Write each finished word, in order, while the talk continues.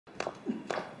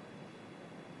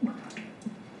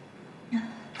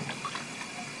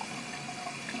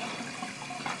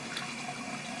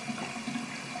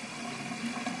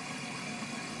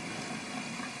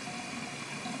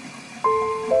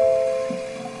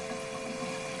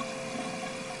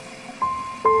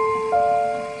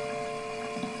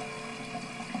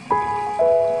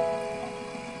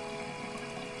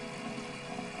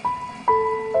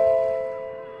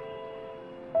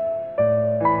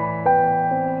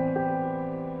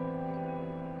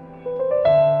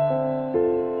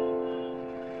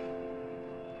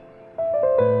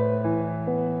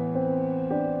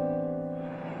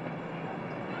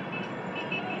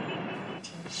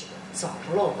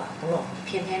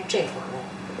天这会儿了，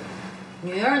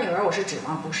女儿我是指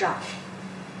望不上。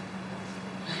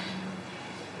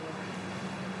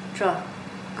这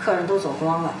客人都走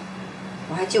光了，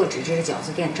我还就指着这饺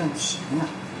子店挣钱呢。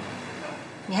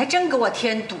你还真给我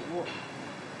添堵！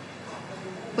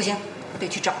不行，我得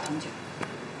去找他们去。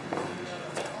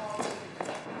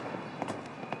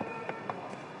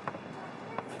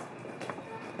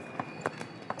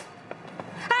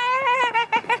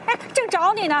正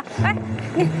找你呢！哎，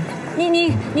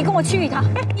你跟我去一趟！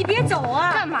哎，你别走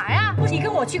啊！干嘛呀？不是，你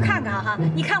跟我去看看哈！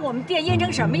你看我们店淹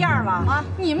成什么样了啊？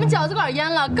你们饺子馆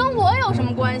淹了，跟我有什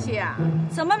么关系啊？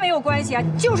怎么没有关系啊？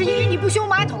就是因为你不修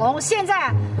马桶，现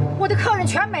在我的客人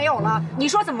全没有了，你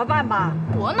说怎么办吧？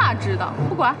我哪知道，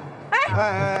不管。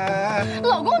哎，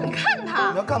老公，你看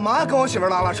他，你要干嘛跟我媳妇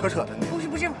拉拉扯扯的呢？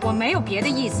不是，我没有别的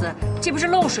意思，这不是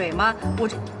漏水吗？我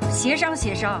这协商。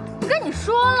我跟你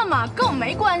说了嘛，跟我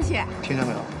没关系。听见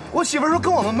没有？我媳妇说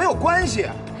跟我们没有关系。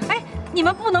哎，你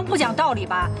们不能不讲道理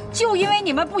吧？就因为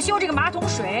你们不修这个马桶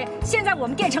水，现在我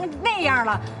们店成那样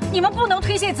了，你们不能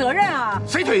推卸责任啊！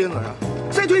谁推卸责任？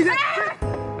谁推卸？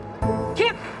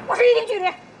停！我是一定距离。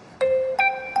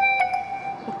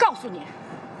我告诉你，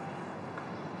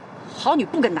好女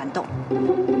不跟男斗。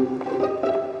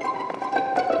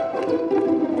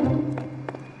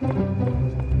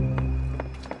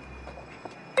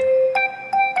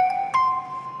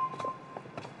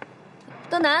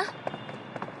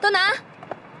东南，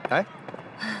哎，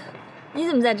你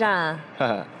怎么在这儿啊？哈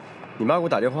哈，你妈给我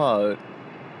打电话。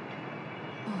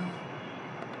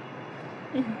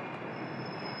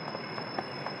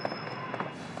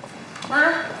妈。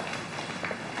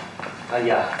哎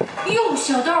呀，哟，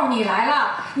小豆，你来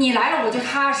了，我就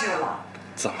踏实了。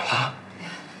怎么了？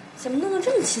怎么弄得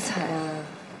这么凄惨啊？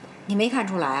你没看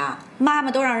出来啊？妈妈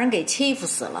都让人给欺负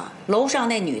死了。楼上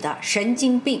那女的神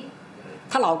经病，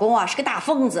她老公啊是个大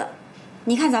疯子。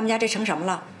你看咱们家这成什么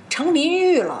了？成淋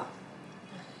浴了。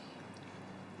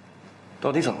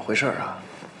到底怎么回事啊？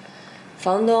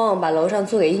房东把楼上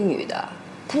租给一女的，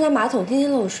他们家马桶天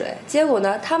天漏水，结果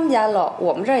呢，他们家漏，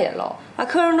我们这儿也漏，把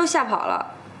客人都吓跑了。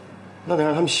那得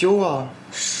让他们修啊。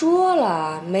说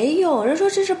了没用，人说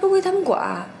这事不归他们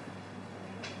管。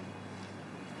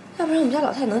要不然我们家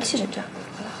老太太能气成这样？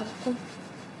好了，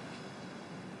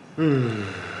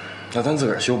那咱自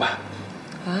个儿修吧。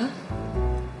啊？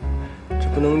这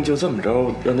不能就这么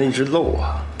着让它一直漏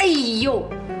啊！哎呦，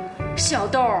小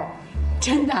豆，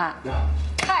真的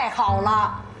太好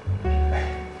了！我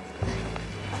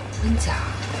跟你讲，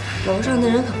楼上那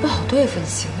人可不好对付，你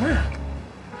行吗？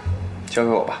交给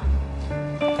我吧。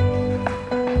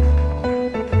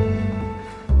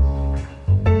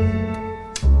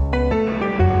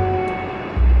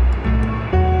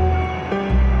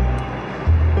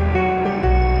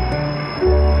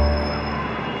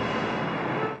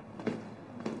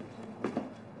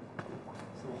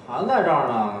还在这儿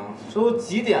呢？这都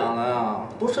几点了呀？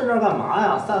都睡这儿干嘛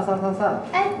呀？散！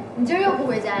哎，你今儿又不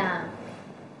回家呀？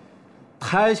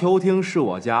台球厅是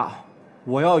我家，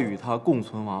我要与它共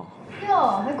存亡。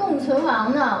哟，还共存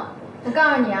亡呢！我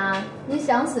告诉你啊，你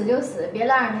想死就死，别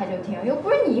拉上台球厅，又不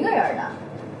是你一个人的。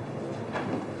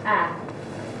哎，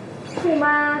兔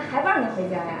妈还不让你回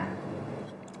家呀？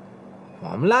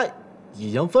我们俩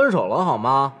已经分手了，好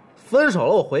吗？分手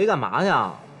了，我回去干嘛去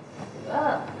啊？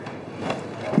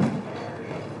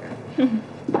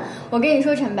我跟你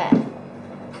说，陈北，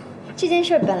这件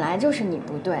事本来就是你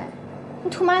不对。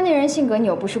兔妈那人性格你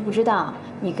又不是不知道，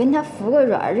你跟他服个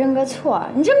软认个错，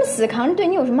你这么死扛着对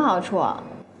你有什么好处？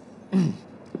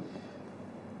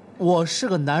我是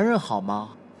个男人好吗？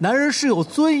男人是有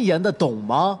尊严的，懂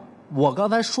吗？我刚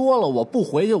才说了，我不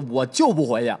回去，我就不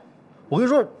回去。我跟你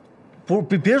说，不是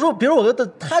别说，我的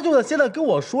他就算现在跟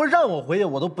我说让我回去，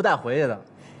我都不带回去的。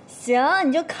行，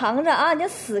你就扛着啊，你就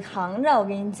死扛着。我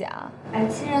跟你讲，哎，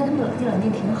其实让他们冷静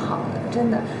挺好的，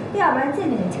真的，要不然见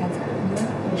面就掐惨。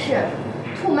也是，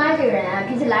兔妈这个人啊，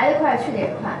脾气来得快，去得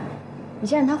也快。你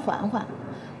先让他缓缓。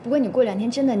不过你过2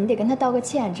天真的，你得跟他道个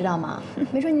歉，知道吗？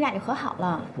没准你俩就和好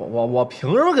了。我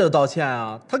凭什么给他道歉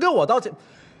啊？他跟我道歉，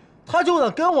他就算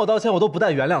跟我道歉，我都不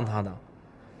带原谅他的。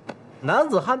男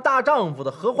子汉大丈夫的，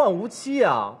何患无妻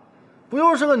啊？不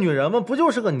就是个女人吗？不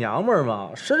就是个娘们儿吗？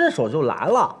伸手就来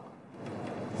了。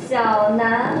小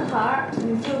男孩，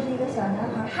你就是一个小男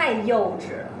孩，太幼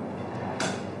稚了。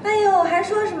哎呦，还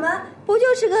说什么不就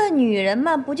是个女人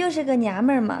吗？不就是个娘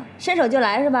们儿吗？伸手就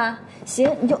来是吧？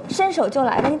行，你就伸手就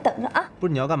来吧，你等着啊。不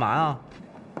是你要干嘛呀？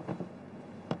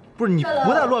不是你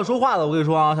不带乱说话的，我跟你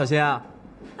说啊，小新。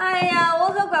哎呀，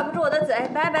我可管不住我的嘴，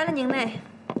拜拜了您嘞。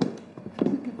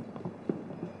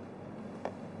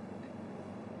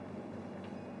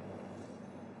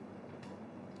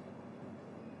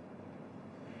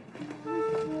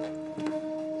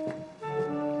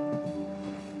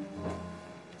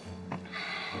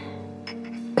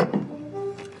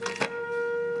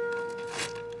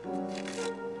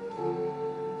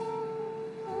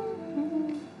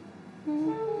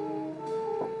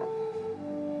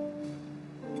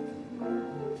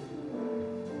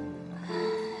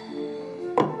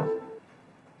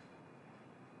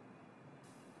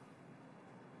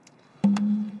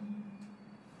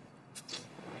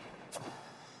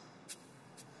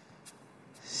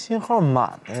信号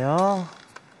满了呀，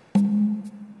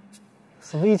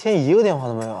怎么一天一个电话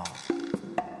都没有？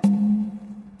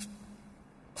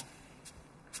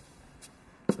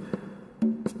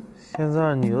现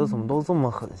在女的怎么都这么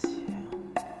狠心？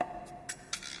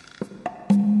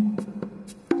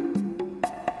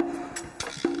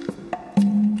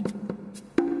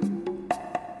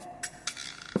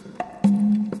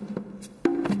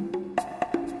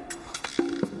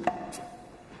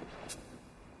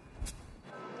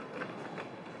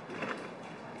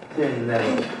谢谢您大夫。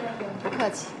不客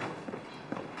气。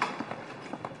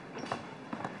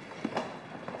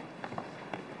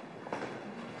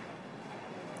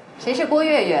谁是郭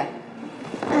月月？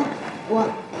哎，我。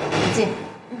你进。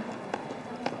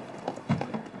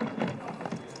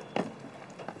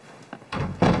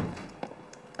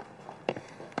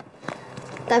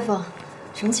大夫，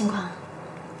什么情况？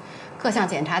各项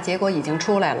检查结果已经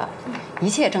出来了，一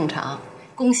切正常。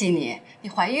恭喜你，你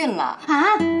怀孕了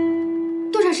啊！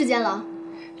多长时间了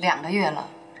？2个月了。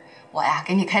我呀，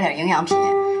给你开点营养品，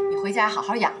你回家好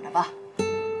好养着吧。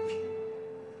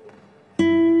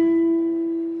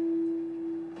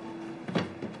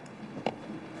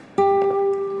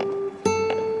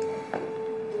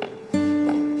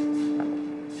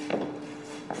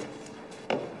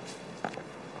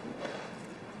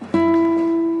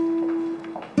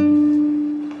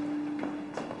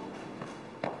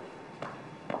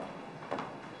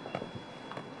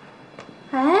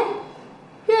哎，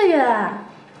月月，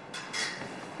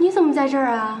你怎么在这儿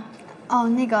啊？哦，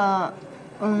那个，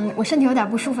我身体有点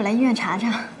不舒服，来医院查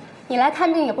查。你来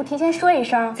看病也不提前说一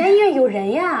声，咱医院有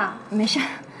人呀。没事。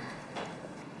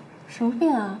什么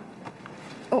病啊？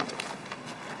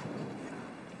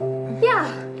呀，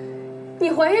你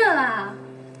怀孕了？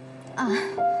啊，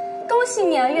恭喜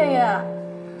你啊，月月。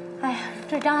哎呀，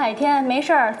这张海天没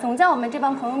事儿，总在我们这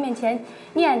帮朋友面前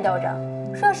念叨着，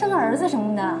说要生个儿子什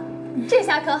么的。这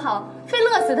下可好，非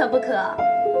乐死他不可。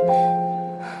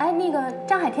哎，那个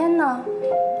张海天呢？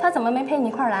他怎么没陪你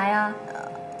一块儿来呀？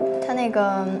他那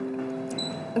个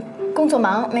工作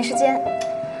忙，没时间。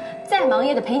再忙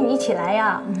也得陪你一起来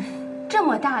呀。这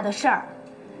么大的事儿，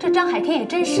这张海天也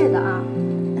真是的啊。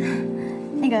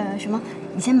那个什么，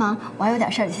你先忙，我还有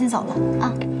点事儿，先走了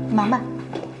啊。你忙吧。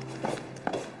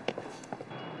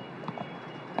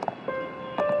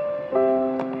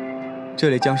这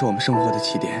里将是我们生活的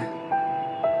起点。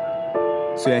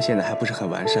虽然现在还不是很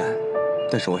完善，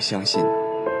但是我相信，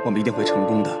我们一定会成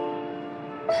功的。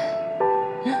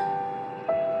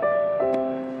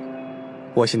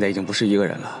我现在已经不是一个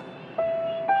人了，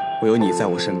我有你在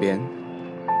我身边，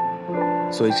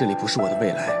所以这里不是我的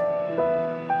未来，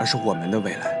而是我们的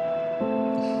未来。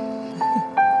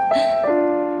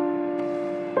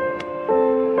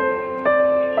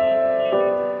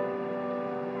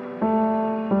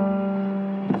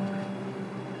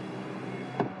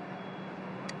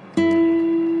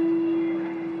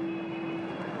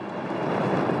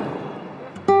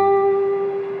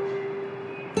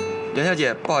梁小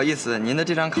姐，不好意思，您的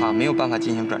这张卡没有办法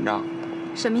进行转账。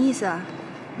什么意思啊？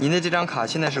您的这张卡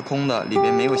现在是空的，里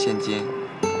面没有现金。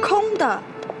空的？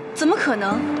怎么可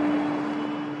能？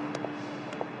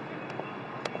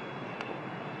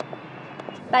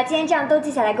把今天账都记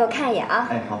下来，给我看一眼啊。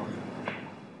哎，好。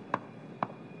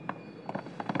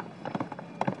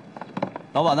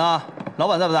老板呢？老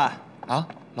板在不在？啊，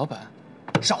老板，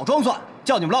少装蒜，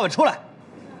叫你们老板出来。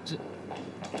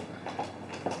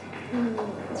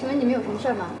请问你们有什么事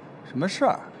儿吗？什么事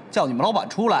儿？叫你们老板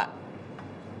出来。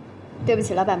对不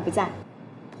起，老板不在。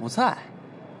不在？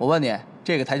我问你，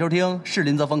这个台球厅是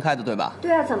林泽峰开的对吧？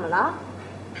对啊，怎么了？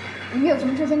你们有什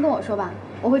么事先跟我说吧，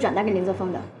我会转达给林泽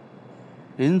峰的。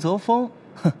林泽峰，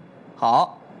哼，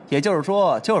好，也就是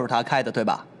说就是他开的对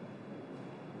吧？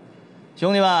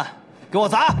兄弟们，给我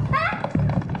砸！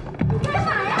你干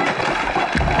嘛呀？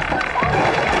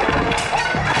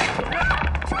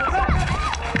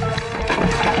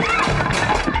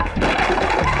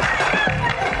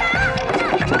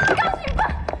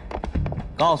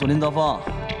告诉林泽峰，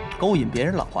勾引别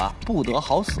人老婆不得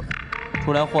好死，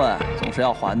出来混总是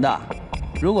要还的。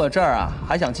如果这儿啊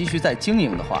还想继续再经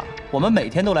营的话，我们每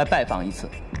天都来拜访一次，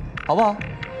好不好？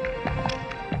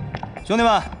兄弟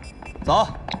们，走。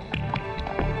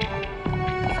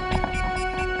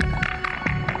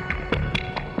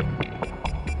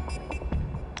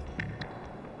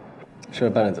事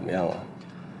办得怎么样了？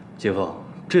姐夫，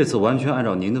这次完全按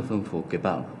照您的吩咐给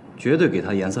办了，绝对给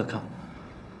他颜色看。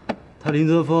他林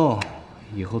泽峰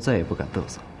以后再也不敢嘚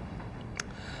瑟，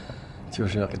就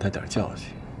是要给他点教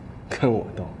训，跟我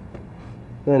斗，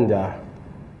嫩点儿。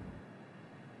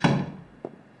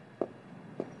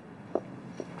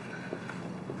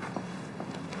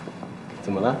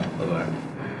怎么了，宝贝儿？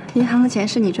银行的钱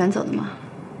是你转走的吗？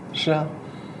是啊，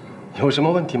有什么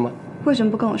问题吗？为什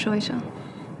么不跟我说一声？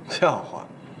笑话，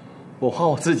我花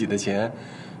我自己的钱，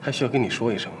还需要跟你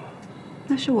说一声吗？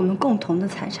那是我们共同的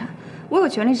财产，我有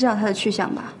权利知道它的去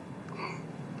向吧？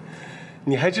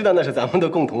你还知道那是咱们的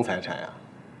共同财产啊？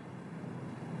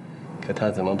可他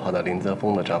怎么跑到林泽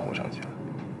峰的账户上去了？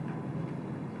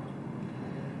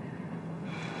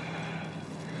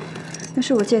那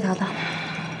是我借他的，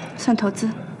算投资。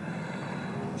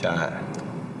小安，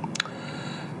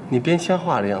你编瞎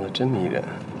话的样子真迷人。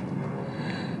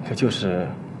可就是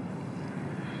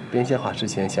编瞎话之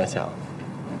前想想，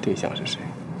对象是谁？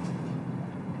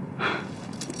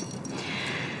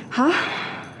好，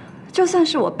就算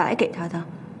是我白给他的，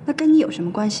那跟你有什么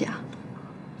关系啊？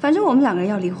反正我们两个人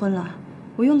要离婚了，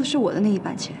我用的是我的那一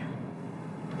半钱。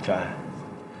小安，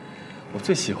我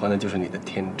最喜欢的就是你的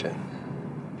天真。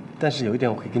但是有一点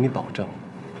我可以给你保证，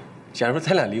假如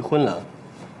咱俩离婚了，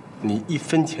你1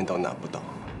分钱都拿不到。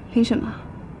凭什么？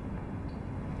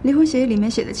离婚协议里面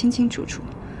写的清清楚楚，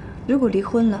如果离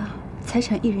婚了，财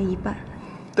产1人1半。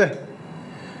对。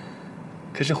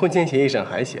可是婚前协议上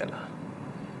还写了，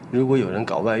如果有人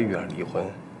搞外遇而离婚，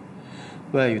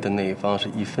外遇的那一方是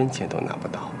1分钱都拿不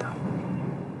到的。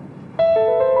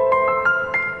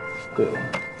对了，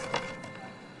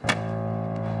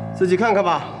自己看看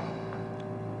吧，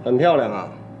很漂亮啊。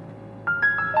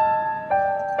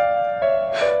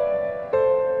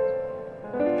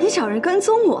你找人跟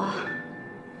踪我？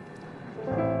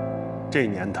这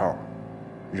年头，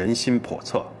人心叵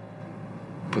测，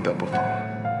不得不防。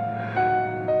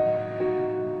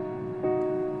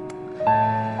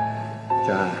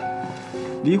小安，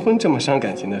离婚这么伤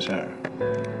感情的事儿，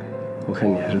我看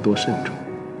你还是多慎重。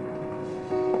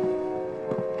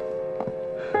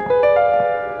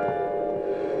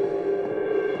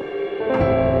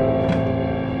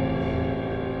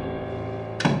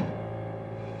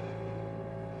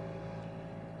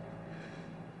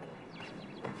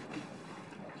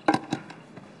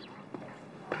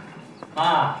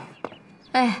妈，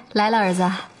哎，来了，儿子。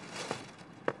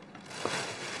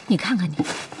你看看你，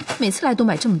每次来都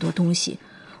买这么多东西，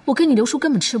我给你刘叔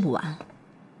根本吃不完。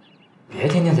别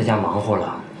天天在家忙活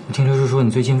了，我听刘叔说你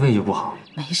最近胃就不好。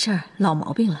没事儿，老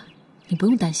毛病了，你不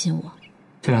用担心我。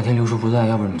这2天刘叔不在，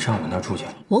要不然你上我那儿住去。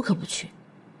我可不去。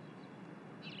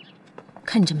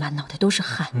看你这满脑袋都是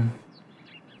汗。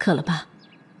渴了吧？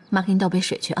妈给你倒杯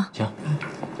水去啊。行。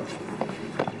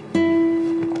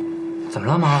怎么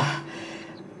了，妈？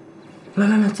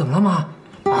来，怎么了，妈？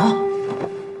啊？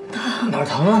哪儿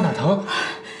疼啊？哪儿疼？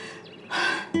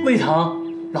胃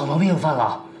疼，老毛病又犯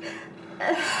了。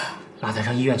妈，咱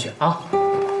上医院去啊。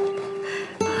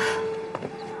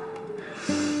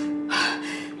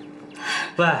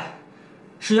喂，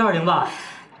是120吧？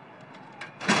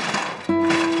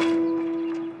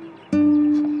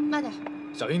慢点，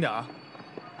小心点啊。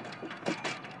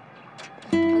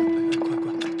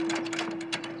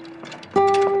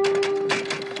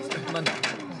慢点。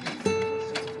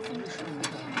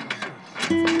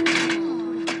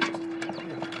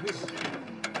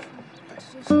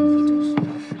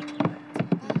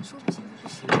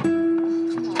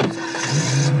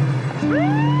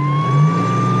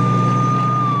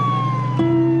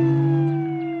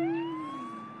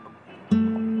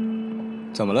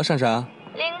怎么了，珊珊？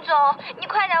林总，你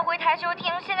快点回台球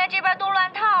厅，现在这边都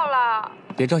乱套了。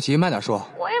别着急，慢点说。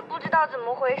我也不知道怎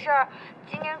么回事，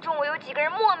今天中午有几个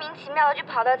人莫名其妙的就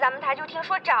跑到咱们台球厅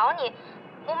说找你，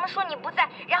我们说你不在，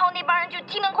然后那帮人就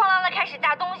叮铃哐啷的开始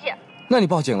砸东西。那你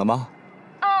报警了吗？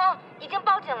已经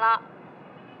报警了。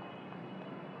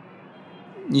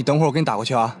你等会儿我给你打过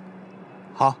去啊。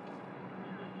好。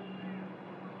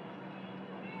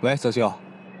喂，泽秀。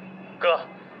哥，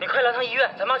你快来趟医院，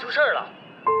咱妈出事儿了。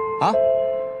啊？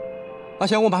啊，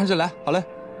行，我马上就来。好嘞。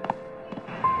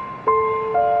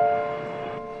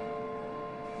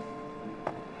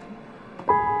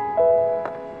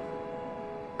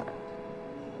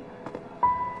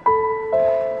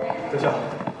泽秀，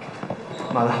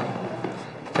妈呢？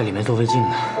在里面做胃镜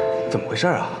呢。怎么回事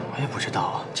啊？我也不知道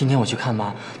啊。今天我去看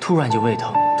妈，突然就胃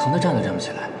疼，疼得站都站不起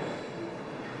来。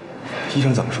医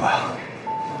生怎么说呀？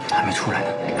还没出来呢。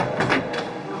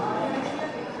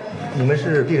你们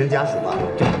是病人家属吧？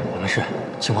对，我们是。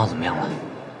情况怎么样了？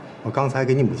我刚才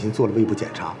给你母亲做了胃部检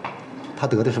查，她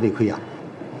得的是胃溃疡。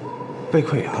胃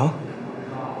溃疡？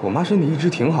我妈身体一直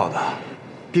挺好的。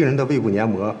病人的胃部黏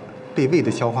膜被胃的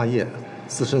消化液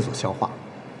自身所消化，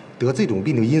得这种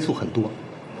病的因素很多。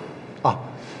啊，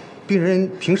病人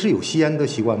平时有吸烟的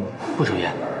习惯吗？不抽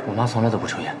烟，我妈从来都不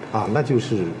抽烟。啊，那就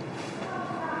是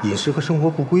饮食和生活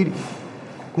不规律，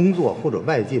工作或者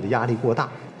外界的压力过大，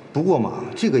不过嘛，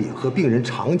这个也和病人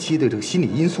长期的这个心理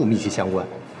因素密切相关。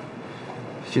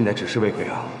现在只是胃溃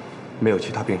疡，没有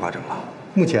其他并发症了。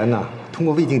目前呢，通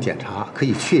过胃镜检查可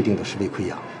以确定的是胃溃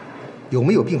疡，有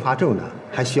没有并发症呢？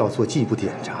还需要做进一步检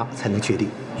查才能确定。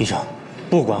医生，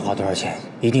不管花多少钱，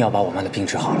一定要把我妈的病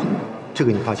治好了。这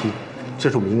个你放心，这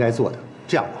是我们应该做的。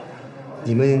这样吧，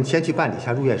你们先去办理一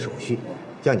下入院手续，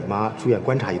让你妈住院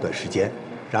观察一段时间，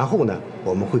然后呢，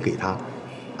我们会给她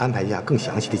安排一下更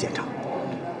详细的检查。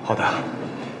好的，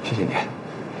谢谢你。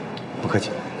不客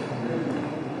气。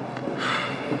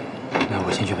那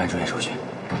我先去办住院手续。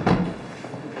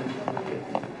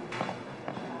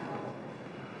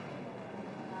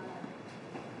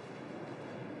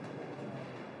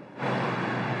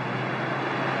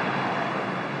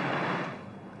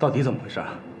到底怎么回事？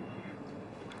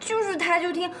就是台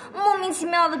球厅莫名其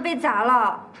妙的被砸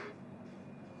了。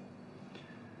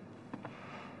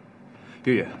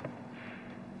月月，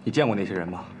你见过那些人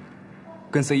吗？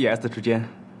跟 CES 之间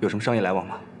有什么商业来往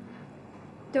吗？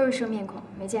都是生面孔，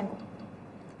没见过。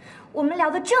我们聊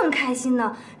得正开心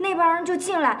呢，那帮人就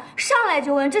进来，上来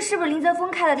就问这是不是林泽峰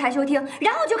开的台球厅，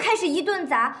然后就开始一顿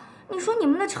砸。你说你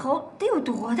们的仇得有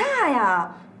多大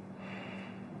呀？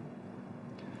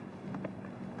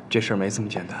这事儿没这么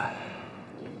简单。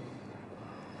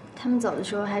他们走的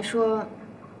时候还说，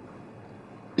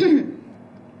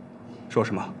说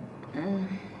什么？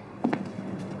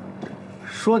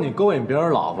说你勾引别人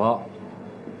老婆，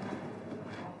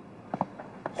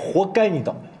活该你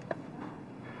倒霉。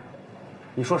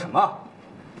你说什么？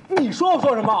你说我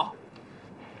说什么？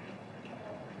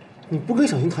你不跟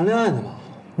小新谈恋爱呢吗？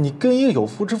你跟一个有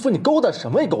妇之夫，你勾搭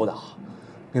什么？你勾搭？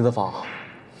林泽芳，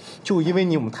就因为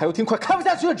你，我们台球厅快开不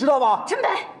下去了，知道吗？陈北，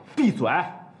闭嘴！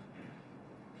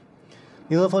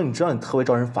林泽峰，你知道你特别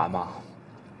招人烦吗？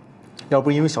要不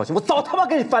是因为小新，我早他妈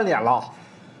给你翻脸了。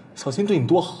小新对你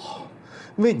多好，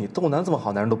为你窦楠这么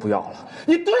好男人都不要了，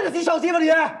你对得起小新吗你？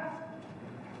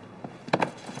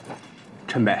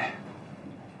陈北，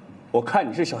我看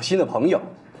你是小新的朋友，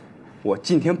我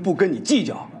今天不跟你计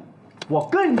较。我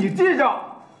跟你计较。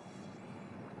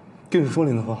跟你说，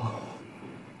林泽峰，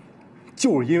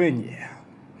就是因为你，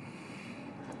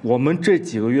我们这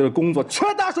几个月的工作全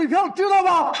打水漂，知道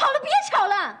吗？好了，别吵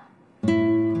了。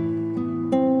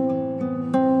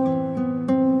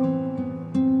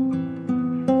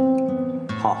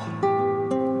好，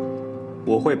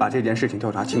我会把这件事情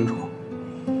调查清楚，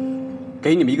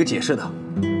给你们一个解释的。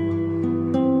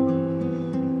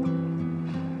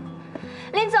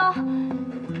林总，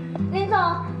林总，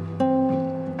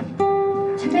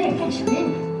陈北，你干什么呀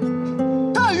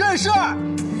你？干院士。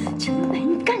陈北，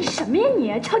你干什么呀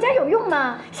你？吵架有用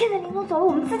吗？现在林总走了，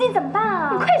我们资金怎么办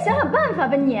啊？你快想想办法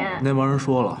吧你。那帮人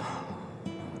说了，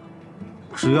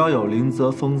只要有林泽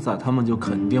峰在，他们就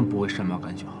肯定不会善罢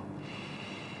甘休。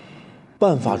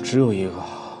办法只有一个，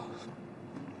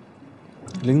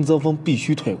林泽峰必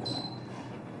须退股。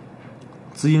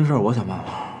资金事儿我想办法，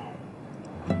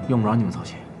用不着你们操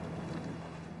心。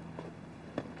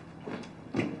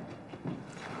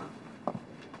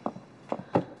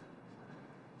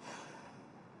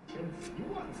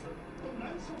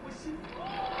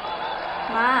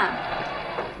妈，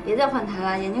别再换台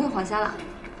了，眼睛会晃瞎了。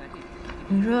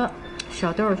你说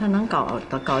小豆他能搞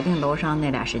定楼上那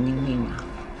俩神经病吗？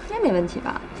应该没问题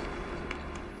吧？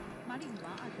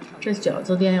这饺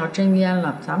子店要真淹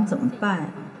了，咱们怎么办呀？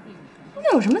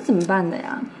那有什么怎么办的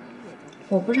呀？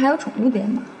我不是还有宠物店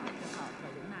吗？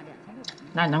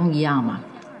那能一样吗？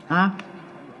啊？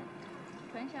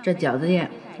这饺子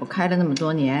店我开了那么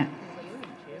多年，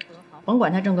甭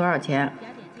管他挣多少钱，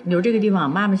有这个地方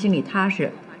妈妈心里踏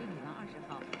实。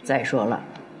再说了，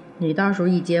你到时候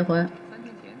一结婚，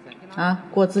啊，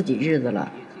过自己日子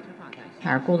了，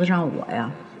哪顾得上我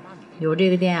呀？有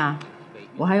这个店啊，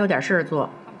我还有点事儿做，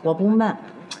我不闷。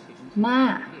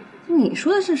妈，你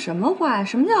说的是什么话？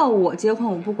什么叫我结婚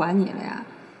我不管你了呀？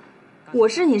我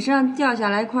是你身上掉下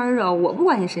来一块肉，我不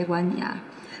管你谁管你啊？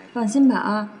放心吧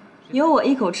啊，有我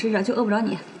一口吃着就饿不着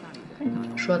你。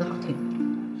说得好听，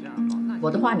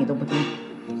我的话你都不听。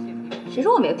谁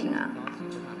说我没有听啊？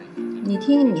你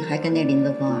听，你还跟那林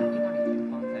泽峰啊？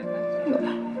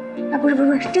哎，不是，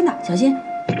是真的，小新，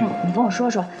你跟我说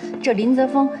说，这林泽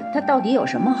峰他到底有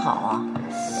什么好啊？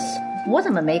我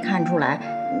怎么没看出来？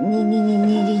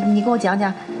你给我讲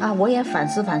讲啊！我也反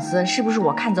思反思，是不是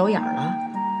我看走眼了？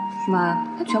妈，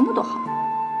他全部都好。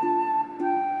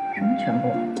什么全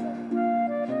部？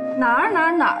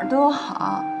哪儿都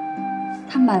好，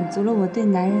他满足了我对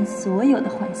男人所有的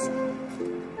幻想。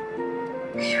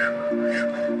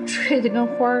吹得跟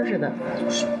花儿似的，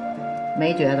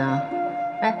没觉得？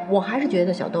哎，我还是觉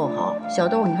得小豆好。小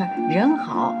豆，你看人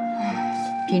好，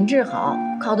品质好，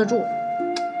靠得住。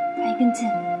阿姨跟进。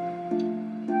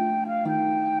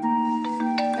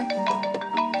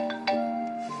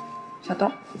小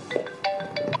豆。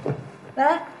喂。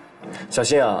小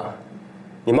新啊，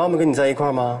你妈妈跟你在一块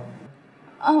儿吗？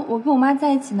我跟我妈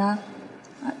在一起呢。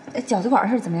饺子馆的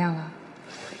事怎么样了？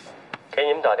给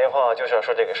你们打电话就是要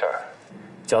说这个事儿。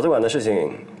饺子馆的事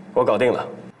情我搞定了。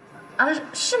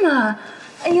是吗？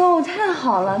哎呦，太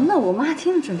好了！那我妈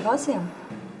听着准高兴。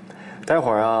待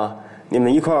会儿啊，你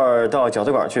们一块儿到饺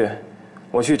子馆去，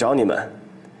我去找你们，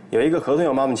有一个合同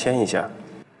要妈妈签一下。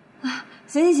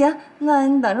行，那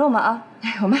你等着我们啊！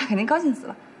哎，我妈肯定高兴死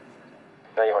了。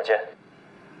那一会儿见。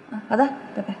好的，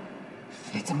拜拜。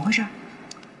哎，怎么回事？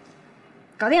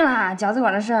搞定了，饺子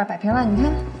馆的事摆平了。你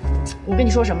看，我跟你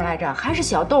说什么来着？还是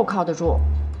小豆靠得住。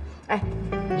哎，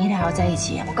你俩要在一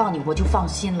起，我告诉你，我就放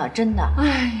心了，真的。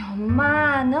哎呦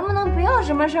妈，能不能不要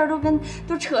什么事儿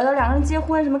都扯到两个人结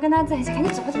婚，什么跟他在一起？赶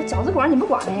紧走，饺子馆你不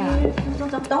管了呀？走，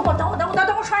等会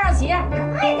儿穿上鞋，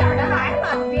快点的，来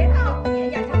吧，别闹，别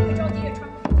眼看越着急越穿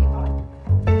不进去。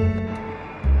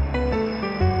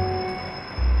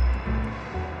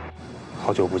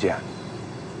好久不见。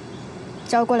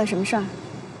找我过来什么事儿？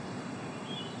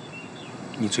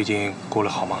你最近过得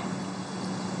好吗？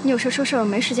你有事说事儿，我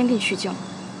没时间跟你叙旧。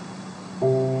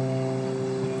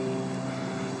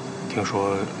听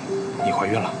说你怀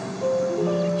孕了。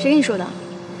谁跟你说的？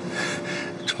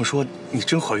这么说，你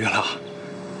真怀孕了？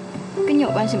跟你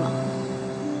有关系吗？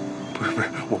不是，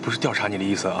我不是调查你的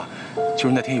意思啊，就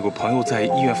是那天有个朋友在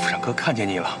医院妇产科看见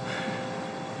你了，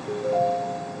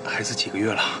孩子几个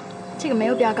月了？这个没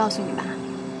有必要告诉你吧？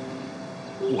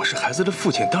我是孩子的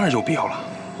父亲，当然有必要了。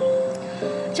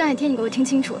张海天，你给我听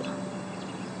清楚了，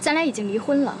咱俩已经离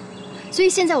婚了，所以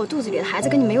现在我肚子里的孩子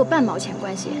跟你没有半毛钱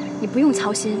关系，你不用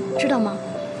操心，知道吗？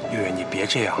月月，你别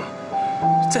这样，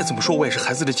再怎么说我也是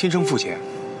孩子的亲生父亲，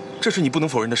这是你不能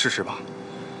否认的事实吧？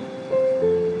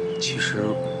其实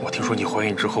我听说你怀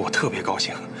孕之后，我特别高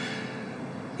兴。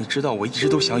你知道我一直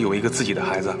都想有一个自己的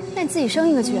孩子。那你自己生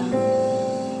一个去啊！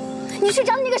你去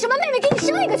找你那个什么妹妹给你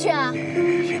生一个去啊！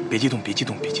别激动，别激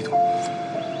动。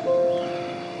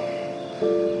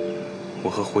我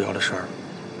和胡瑶的事儿，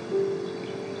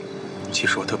其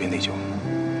实我特别内疚，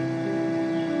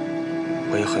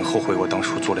我也很后悔我当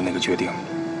初做了那个决定。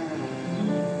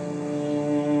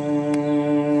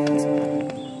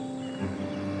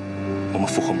我们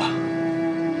复婚吧。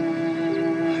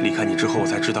离开你之后，我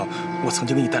才知道我曾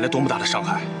经给你带来多么大的伤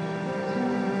害，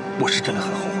我是真的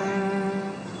很后悔。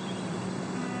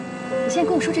你现在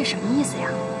跟我说这什么意思呀？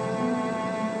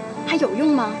还有用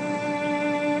吗？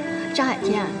张海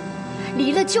天，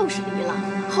离了就是离了，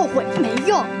后悔没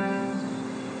用。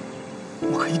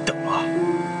我可以等啊，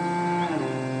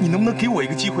你能不能给我一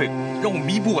个机会，让我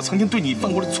弥补我曾经对你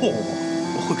犯过的错误？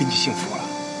我会给你幸福了。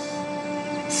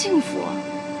幸福？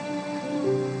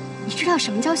你知道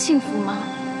什么叫幸福吗？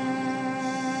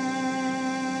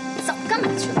早干嘛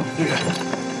去了？月月，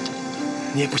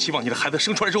你也不希望你的孩子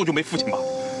生出来之后就没父亲吧？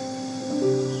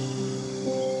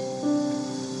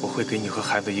我会给你和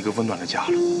孩子一个温暖的家了。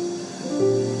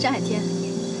张海天，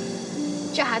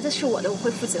这孩子是我的，我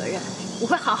会负责任，我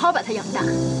会好好把他养大，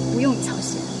不用你操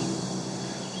心。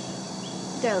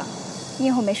对了，你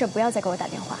以后没事不要再给我打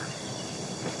电话。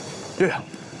月月。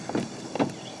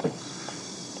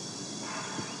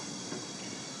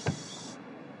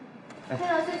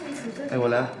哎，我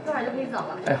来了。待会儿就可以走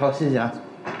了。哎，好，谢谢啊。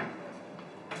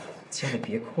亲爱的，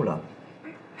别哭了。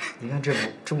你看这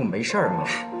不没事儿吗？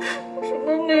什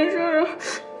么没事啊？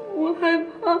我害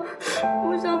怕，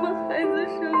我想把孩子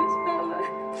生下来。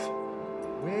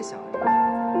我也想。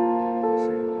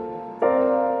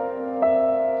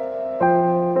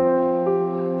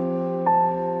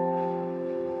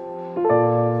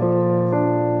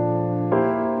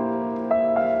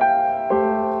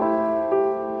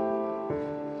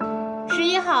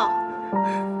11号。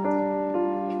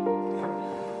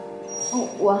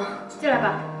我进来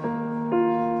吧。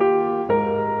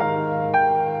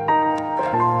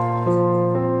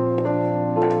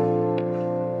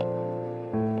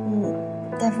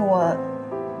大夫，我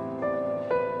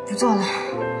不做了，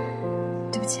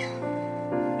对不起。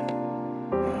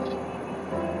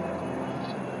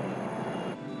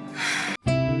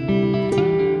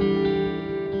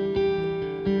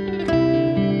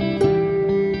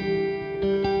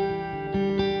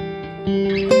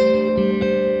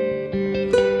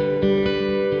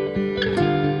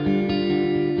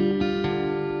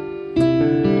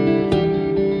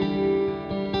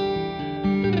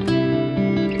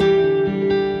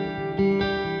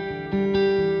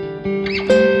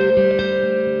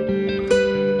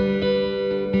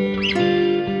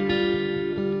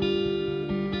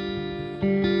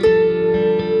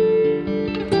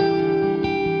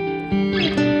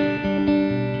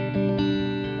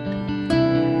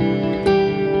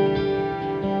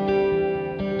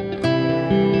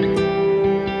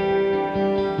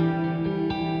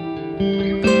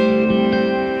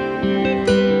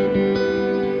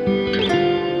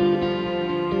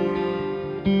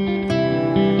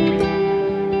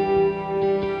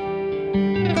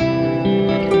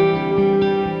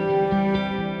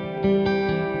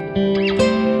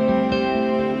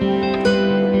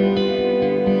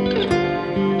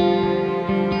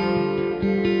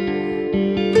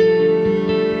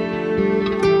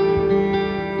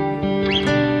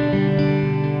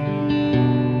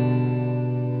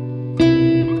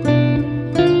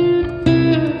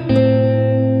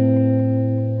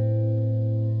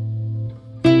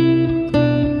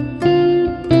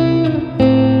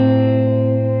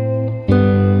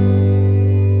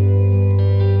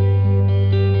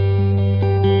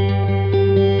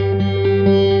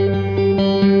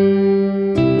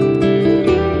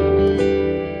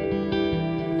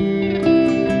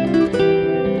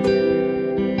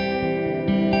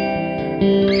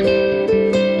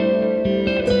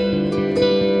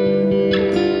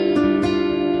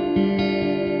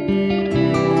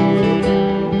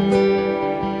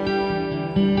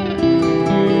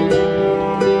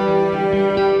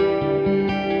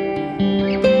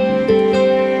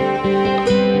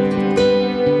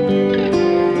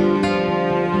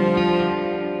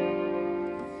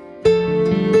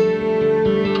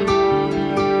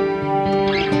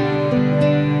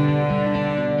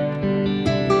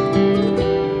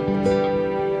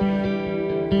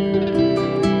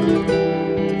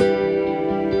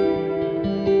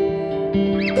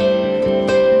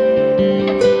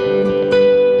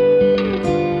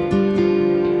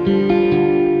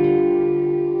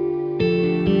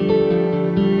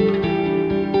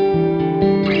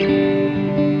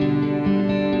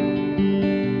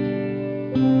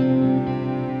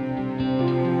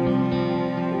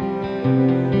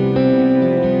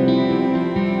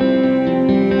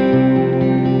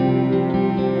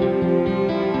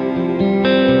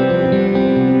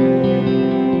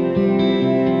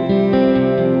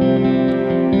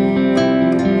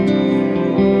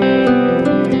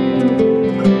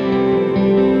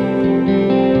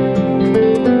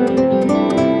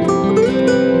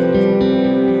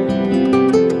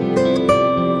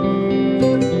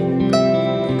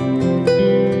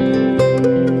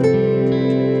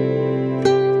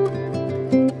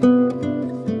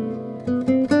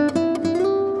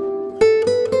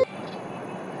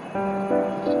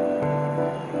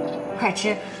快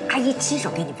吃，阿姨亲手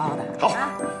给你包的。好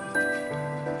啊，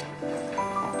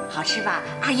好吃吧？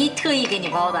阿姨特意给你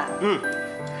包的。嗯，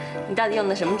你到底用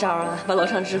的什么招啊？把楼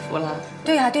上制服了？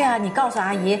对呀对呀，你告诉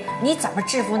阿姨，你怎么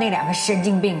制服那2个神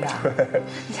经病的？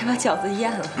你先把饺子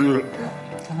咽了。嗯，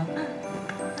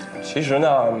其实呢，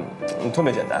特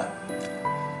别简单。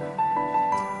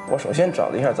我首先找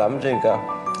了一下咱们这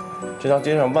条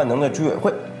街上万能的居委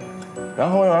会，然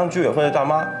后又让居委会的大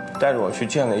妈带着我去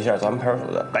见了一下咱们派出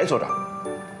所的白所长，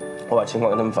我把情况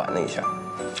跟他们反映了一下，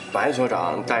白所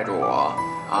长带着我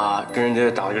跟人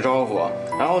家打了个招呼，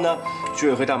然后呢，居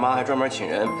委会大妈还专门请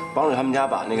人帮助他们家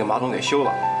把那个马桶给修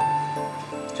了，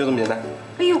就这么简单。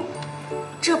哎呦，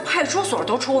这派出所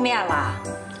都出面了，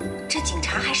这警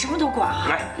察还什么都管啊！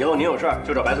来，以后您有事儿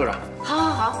就找白所长。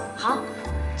好，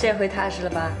这回踏实了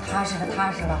吧？踏实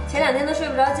了。前2天都睡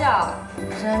不着觉，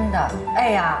真的。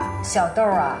哎呀，小豆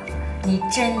啊，你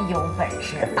真有本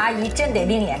事，阿姨真得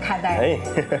另眼看待你。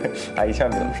阿姨千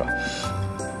万别这么说。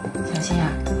小新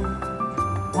啊，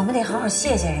我们得好好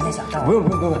谢谢人家小豆。不用，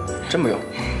真不用。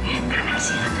那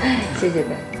行，谢谢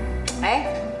呗。哎，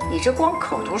你这光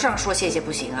口头上说谢谢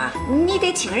不行啊，你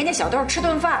得请人家小豆吃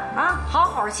顿饭啊，好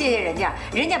好谢谢人家，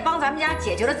人家帮咱们家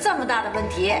解决了这么大的问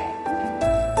题。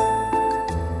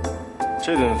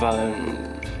这顿饭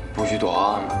不许躲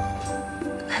啊！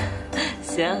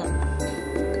行。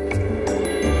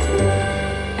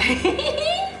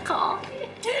好。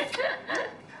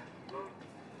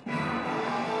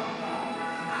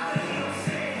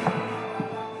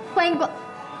欢迎光。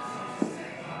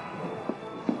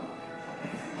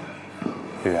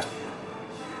月月，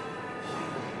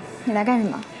你来干什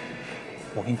么？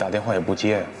我给你打电话也不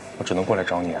接，我只能过来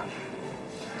找你啊。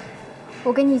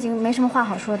我跟你已经没什么话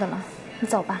好说的了，你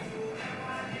走吧。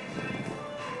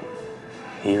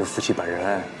一日夫妻百日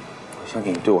恩，我相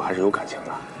信你对我还是有感情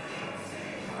的。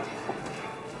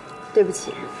对不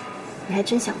起，你还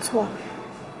真想错了。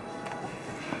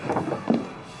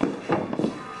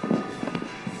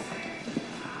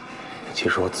其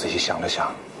实我仔细想了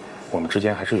想，我们之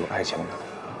间还是有爱情的。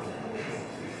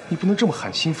你不能这么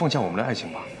狠心放下我们的爱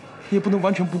情吧？你也不能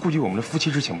完全不顾及我们的夫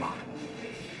妻之情吧？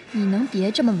你能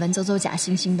别这么文绉绉假惺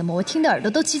惺的吗？我听得耳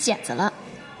朵都起茧子了。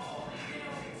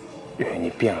月月，你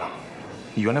变了，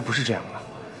你原来不是这样的。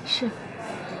是，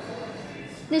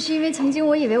那是因为曾经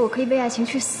我以为我可以为爱情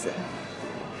去死，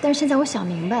但是现在我想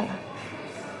明白了，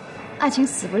爱情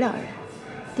死不了人，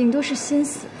顶多是心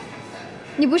死。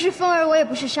你不是风儿，我也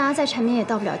不是沙，再缠绵也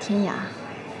到不了天涯。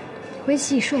回去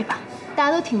洗洗睡吧，大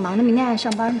家都挺忙的，明天还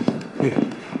上班呢。月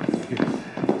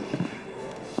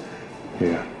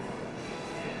月，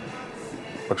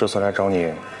我这次来找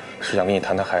你，是想跟你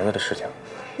谈谈孩子的事情。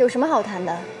有什么好谈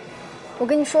的？我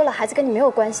跟你说了，孩子跟你没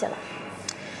有关系了。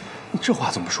你这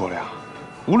话怎么说了呀？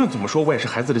无论怎么说，我也是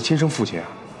孩子的亲生父亲啊。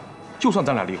就算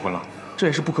咱俩离婚了，这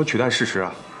也是不可取代事实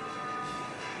啊。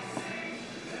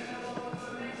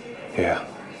月月，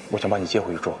我想把你接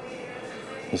回去住。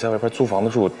你在外边租房子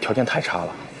住，条件太差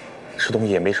了，吃东西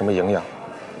也没什么营养。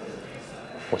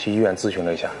我去医院咨询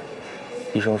了一下，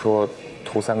医生说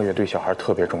头3个月对小孩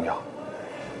特别重要。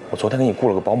我昨天给你雇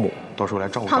了个保姆，到时候来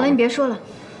照顾。好了，你别说了。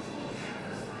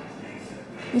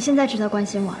你现在知道关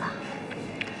心我了。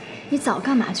你早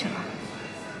干嘛去了？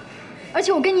而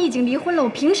且我跟你已经离婚了，我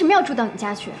凭什么要住到你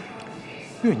家去？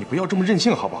月，你不要这么任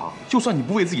性好不好？就算你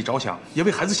不为自己着想，也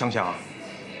为孩子想想啊。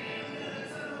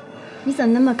你怎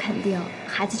么那么肯定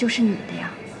孩子就是你的呀？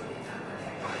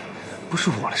不是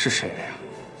我了，是谁的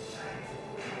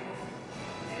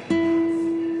呀？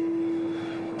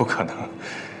不可能，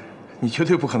你绝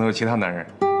对不可能有其他男人。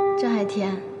张海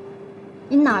天，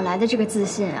你哪来的这个自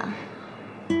信啊？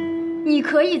你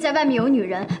可以在外面有女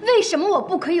人，为什么我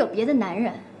不可以有别的男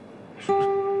人？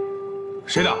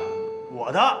谁的？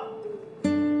我的。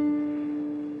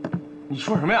你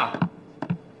说什么呀？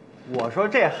我说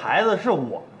这孩子是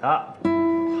我的，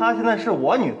她现在是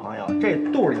我女朋友，这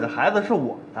肚里的孩子是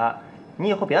我的，你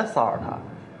以后别骚扰她。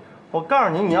我告诉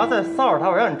你，你要再骚扰她，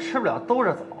我让你吃不了兜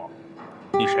着走。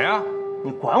你谁啊？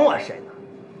你管我谁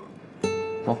呢？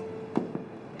走。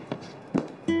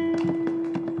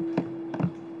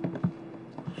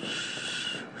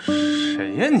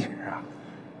谁呀你啊？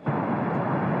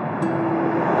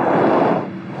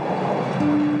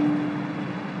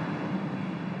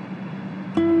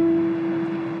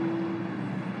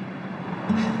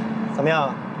怎么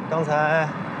样？刚才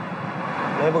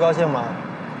没不高兴吗？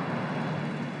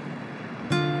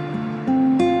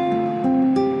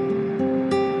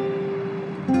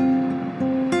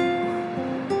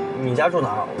你家住哪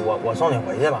儿？我送你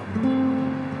回去吧。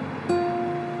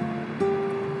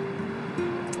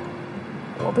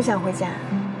我不想回家。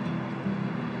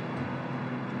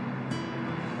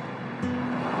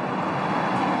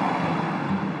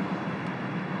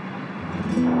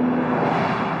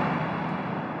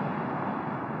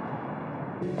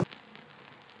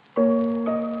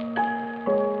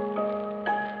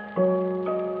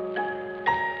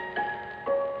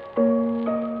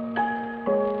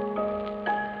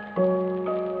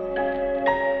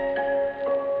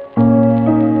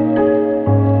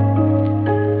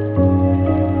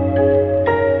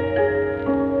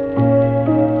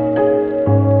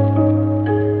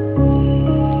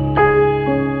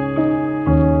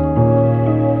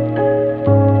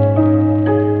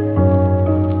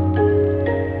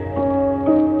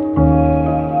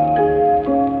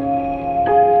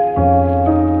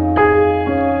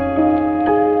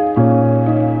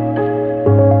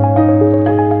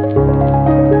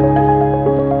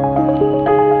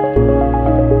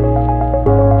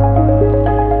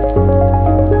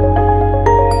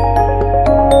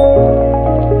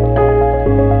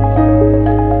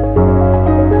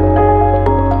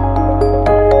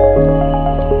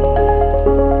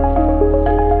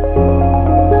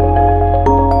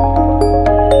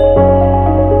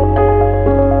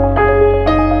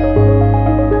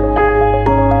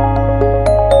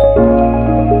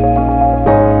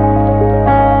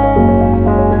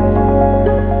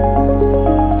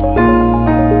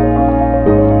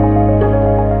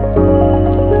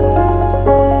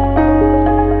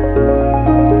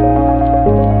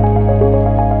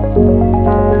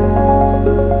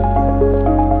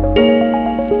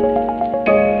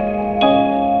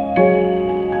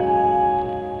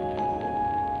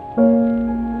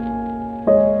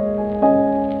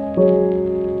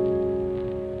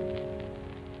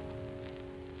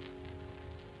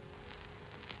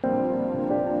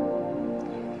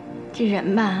这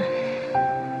人吧，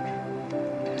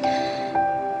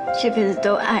这辈子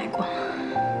都爱过，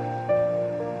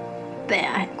被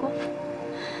爱过，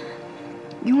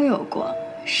拥有过，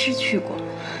失去过，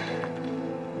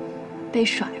被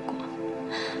甩过，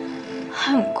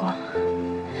恨过，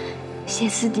歇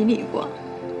斯底里过，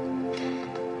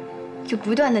就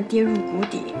不断的跌入谷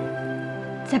底，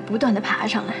再不断的爬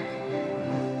上来。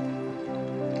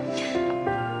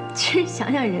其实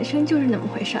想想，人生就是那么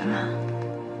回事儿啊。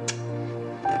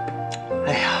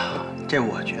哎呀，这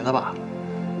我觉得吧，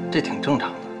这挺正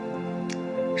常的。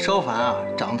稍凡啊，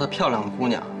长得漂亮的姑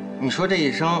娘，你说这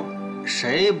一生，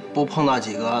谁不碰到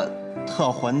几个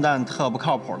特混蛋、特不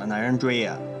靠谱的男人追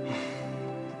呀？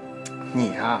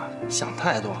你啊，想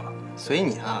太多了。所以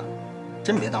你啊，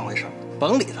真别当回事儿，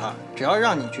甭理他。只要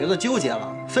让你觉得纠结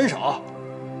了，分手。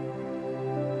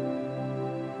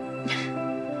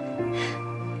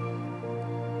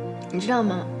你知道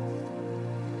吗？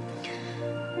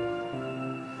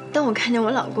当我看见我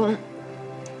老公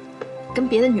跟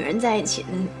别的女人在一起的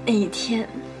那一天，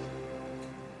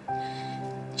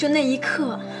就那一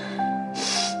刻，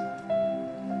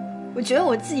我觉得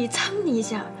我自己噌的一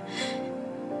下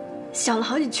小了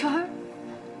好几圈儿。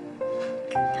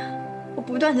我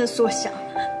不断的缩小，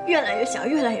越来越小，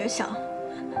越来越小，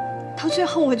到最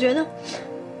后我觉得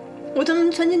我都能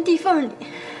钻进地缝里。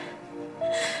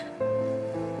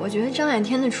我觉得张海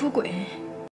天的出轨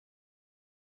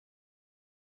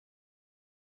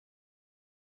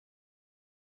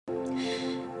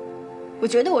我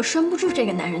觉得我拴不住这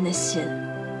个男人的心，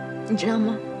你知道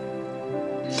吗？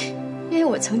因为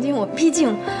我毕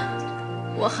竟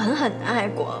我狠狠的爱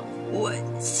过，我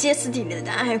歇斯底里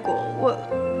的爱过，我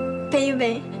卑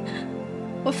微，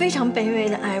我非常卑微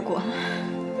的爱过。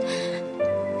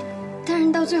但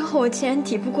是到最后，我竟然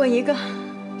抵不过一个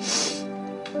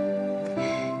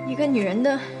女人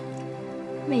的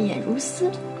媚眼如丝。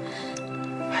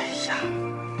哎呀，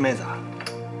妹子，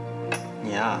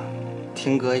你啊，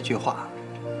听哥一句话，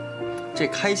这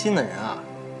开心的人啊，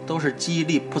都是记忆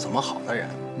力不怎么好的人。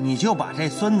你就把这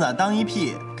孙子当一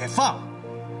屁给放了。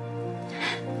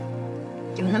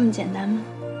有那么简单吗？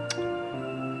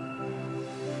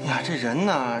呀，这人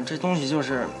呢，这东西就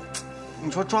是，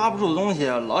你说抓不住的东西，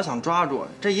老想抓住，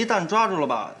这一旦抓住了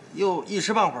吧，又一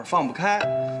时半会儿放不开。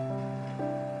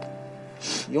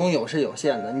拥有是有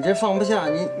限的，你这放不下，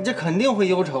你这肯定会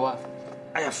忧愁啊。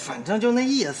哎呀，反正就那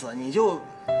意思，你就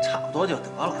差不多就得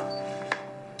了。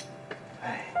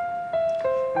哎，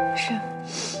是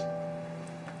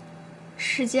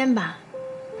时间吧，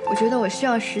我觉得我需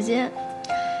要时间。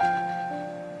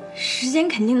时间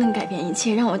肯定能改变一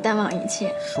切，让我淡忘一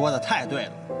切。说的太对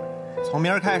了，从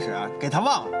明儿开始啊，给他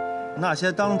忘了。那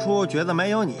些当初觉得没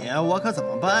有你我可怎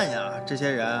么办呀？这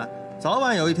些人早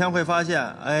晚有一天会发现，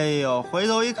哎呦，回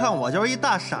头一看我就是一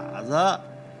大傻子，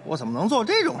我怎么能做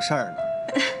这种事儿呢？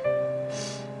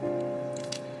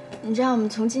你知道吗？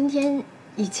从今天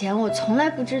以前，我从来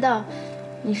不知道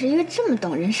你是一个这么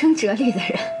懂人生哲理的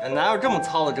人。哪有这么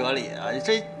糙的哲理啊？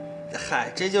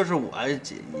这就是我，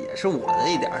也是我的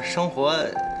一点生活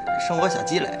小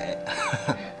积累，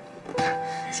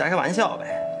瞎开玩笑呗。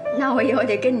那我以后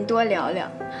得跟你多聊聊，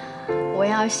我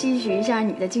要吸取一下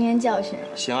你的经验教训。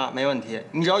行啊，没问题。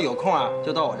你只要有空啊，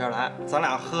就到我这儿来，咱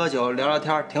俩喝酒聊聊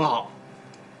天，挺好。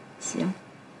行，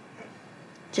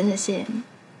真的谢谢你。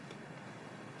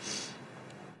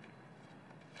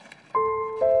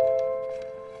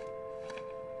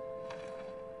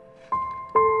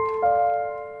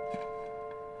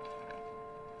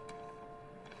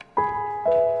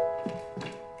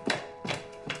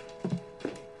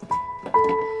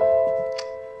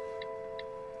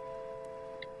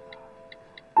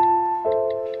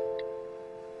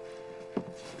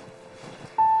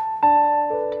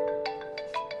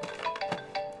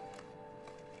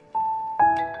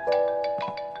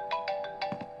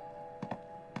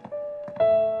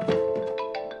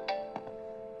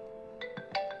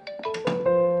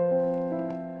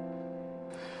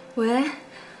喂，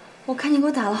我看你给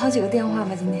我打了好几个电话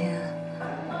吧，今天。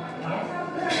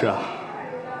是啊。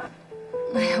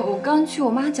哎呀，我刚去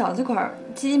我妈饺子馆，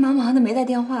急急忙忙的没带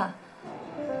电话。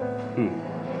嗯。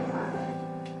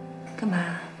干嘛？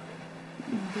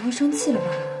你不会生气了吧？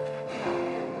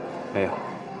没有，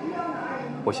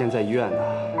我现在在医院呢。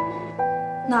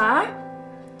哪儿？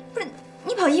不是，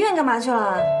你跑医院干嘛去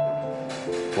了？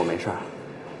我没事儿，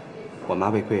我妈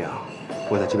胃溃疡，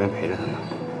我在这边陪着她呢。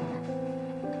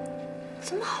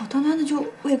怎么好端端的就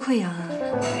胃溃疡啊？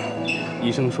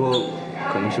医生说，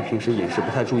可能是平时饮食不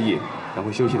太注意，然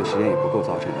后休息的时间也不够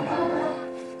造成的吧。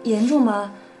严重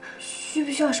吗？需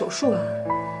不需要手术啊？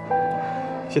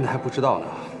现在还不知道呢。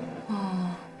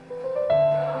哦。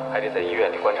还得在医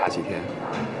院里观察几天，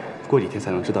过几天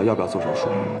才能知道要不要做手术。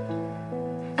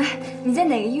哎，你在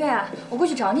哪个医院啊？我过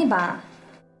去找你吧。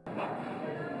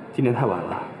今天太晚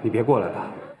了，你别过来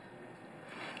了。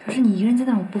可是你一个人在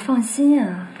那，我不放心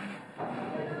啊。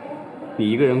你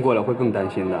一个人过来会更担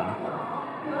心的。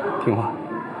听话，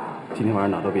今天晚上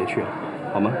哪都别去了，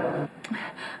好吗？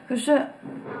可是。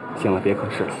行了，别可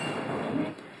是了。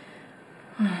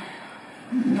唉，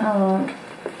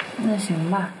那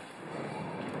行吧。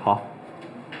好。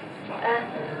哎，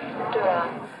对了，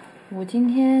我今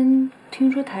天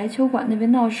听说台球馆那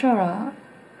边闹事儿了，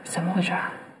怎么回事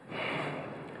啊？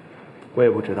我也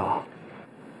不知道。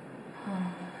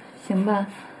行吧，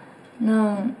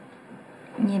那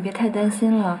你也别太担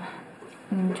心了，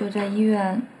你就在医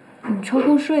院，你抽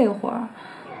空睡一会儿。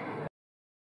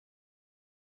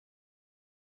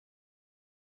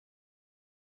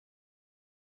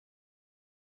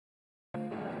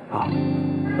好，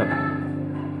拜拜。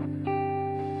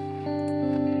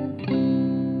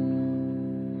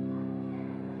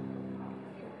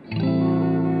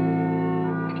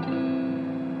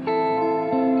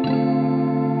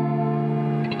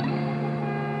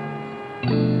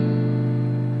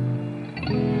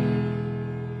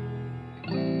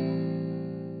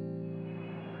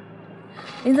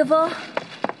林泽峰，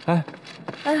哎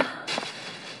呀，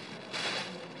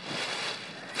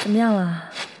怎么样了？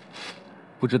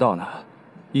不知道呢，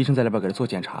医生在那边给他做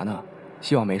检查呢，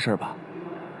希望没事吧。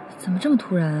怎么这么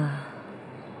突然啊？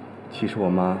其实我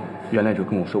妈原来就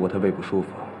跟我说过他胃不舒服，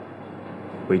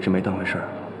我一直没当回事儿。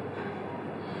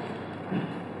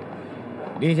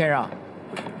林先生，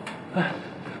哎，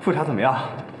复查怎么样？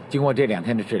经过这2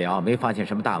天的治疗，没发现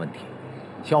什么大问题，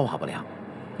消化不良，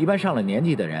一般上了年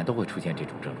纪的人都会出现这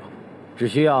种症状，只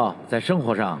需要在生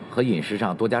活上和饮食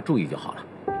上多加注意就好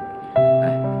了。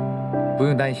哎，不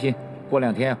用担心，过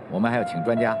2天我们还要请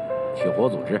专家血活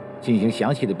组织进行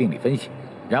详细的病理分析，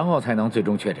然后才能最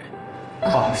终确诊。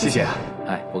好，谢谢。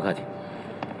哎，不客气。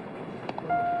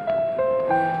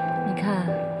你看，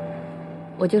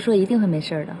我就说一定会没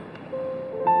事的。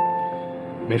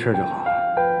没事就好。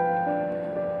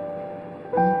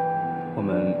我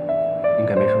们应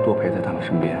该没事多陪在他们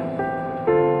身边，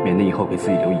免得以后给自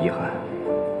己留遗憾。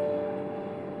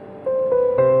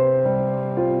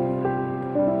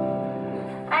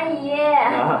阿姨，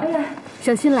哎呀，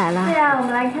小新来了。对呀，我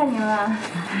们来看您了。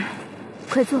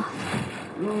快坐。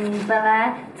本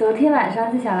来昨天晚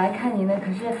上就想来看您的，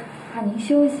可是怕您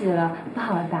休息了，不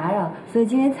好打扰，所以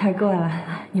今天才过来。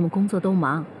你们工作都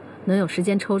忙，能有时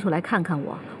间抽出来看看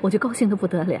我，我就高兴得不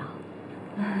得了。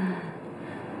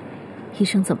医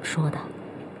生怎么说的？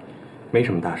没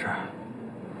什么大事儿，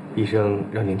医生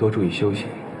让您多注意休息，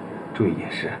注意饮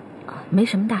食。没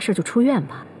什么大事就出院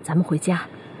吧，咱们回家。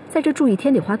在这住1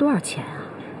天得花多少钱啊？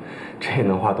这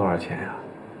能花多少钱呀？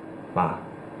妈，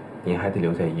您还得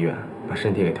留在医院，把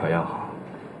身体给调养好。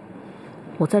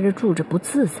我在这住着不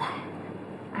自在。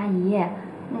阿姨，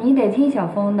你得听小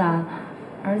峰的，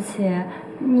而且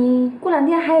你过2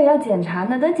天还有要检查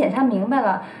呢，等检查明白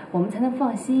了，我们才能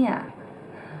放心呀。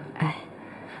哎，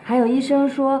还有医生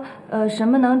说，什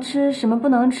么能吃，什么不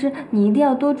能吃，你一定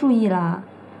要多注意了。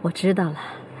我知道了。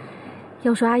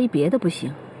要说阿姨别的不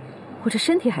行，我这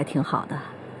身体还挺好的，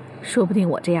说不定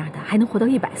我这样的还能活到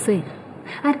100岁呢。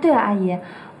啊，对了，阿姨，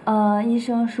医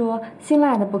生说辛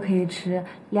辣的不可以吃，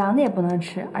凉的也不能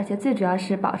吃，而且最主要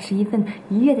是保持一份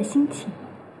愉悦的心情。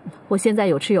我现在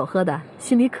有吃有喝的，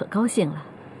心里可高兴了。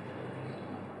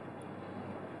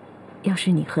要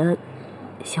是你和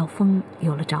小峰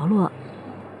有了着落，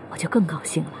我就更高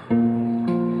兴了。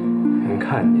您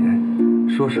看您，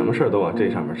说什么事儿都往这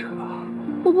上面扯。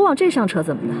我不往这上扯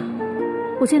怎么的？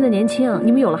我现在年轻，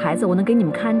你们有了孩子，我能给你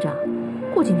们看着。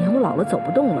过几年我老了走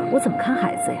不动了，我怎么看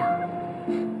孩子呀？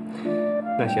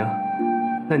那行，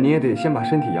那你也得先把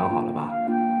身体养好了吧？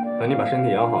等你把身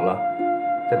体养好了，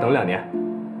再等2年，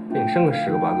给你生个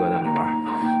10个8个的，你玩。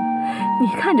你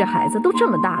看这孩子都这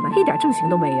么大了，一点正形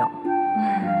都没有。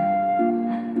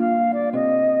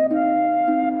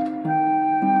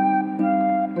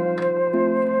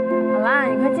好啦，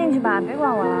你快进去吧，别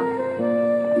管我了。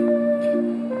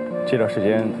这段时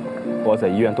间我在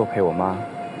医院多陪我妈，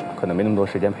可能没那么多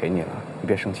时间陪你了，你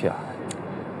别生气啊。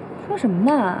说什么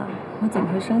呢？我怎么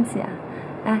会生气啊？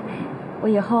哎，我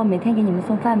以后每天给你们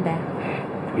送饭呗。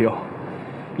不用，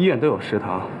医院都有食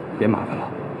堂，别麻烦了。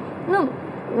那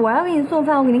我要给你送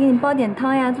饭，我肯定给你煲点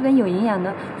汤呀，做点有营养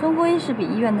的。总归是比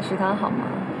医院的食堂好嘛。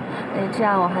哎，这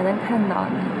样我还能看到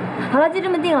你。好了，就这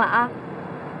么定了啊。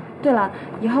对了，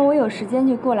以后我有时间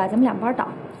就过来，咱们2班倒。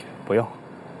不用，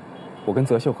我跟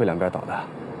泽秀会2边倒的，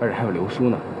而且还有刘叔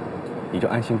呢，你就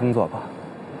安心工作吧。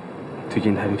最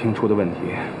近台球厅出的问题，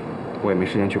我也没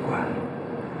时间去管。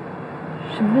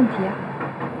什么问题啊？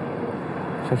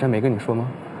珊珊没跟你说吗？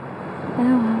没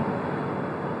有啊。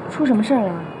出什么事儿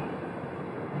了？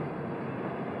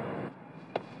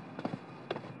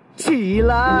起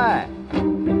来！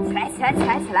起来，起来，起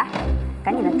来，起来！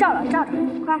赶紧的照照，照照，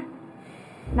快！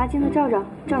拿镜子照照，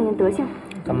照你的德行。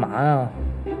干嘛呀？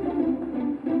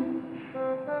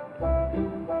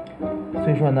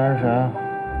最帅男人谁啊？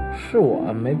是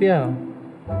我，没变啊。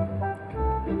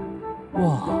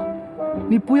哇，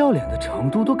你不要脸的程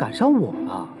度都赶上我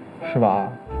了，是吧？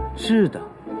是的。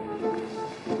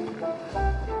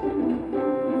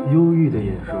忧郁的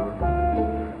眼神，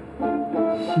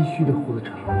唏嘘的胡子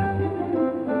茬，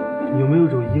有没有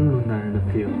种英伦男人的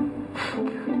feel？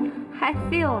 还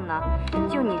feel 呢？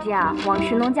就你这样往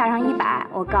神农架上一摆，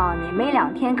我告诉你，没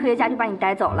2天科学家就把你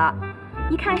带走了，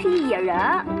一看是一野人。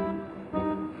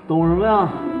懂什么呀？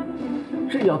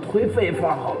这叫颓废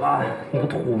范儿，好吧？你个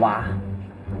土娃！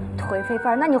颓废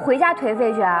范儿？那你回家颓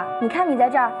废去啊！你看你在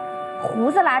这儿，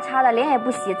胡子拉碴的，脸也不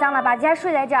洗，脏了吧唧还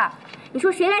睡在这儿，你说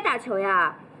谁来打球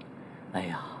呀？哎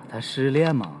呀，他失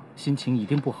恋嘛，心情一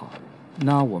定不好。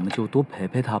那我们就多陪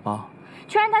陪他吧。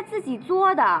全是他自己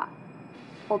作的。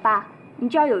欧巴，你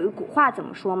知道有一古话怎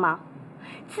么说吗？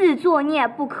自作孽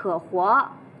不可活。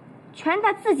全是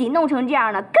他自己弄成这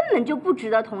样的，根本就不值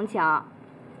得同情。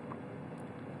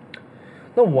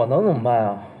那我能怎么办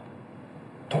啊？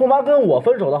兔妈跟我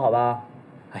分手的好吧？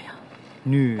哎呀，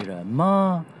女人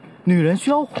嘛，女人需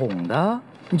要哄的，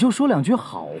你就说2句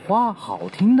好话，好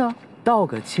听的，道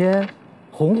个歉，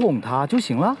哄哄她就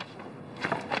行了。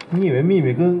你以为秘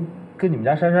密跟你们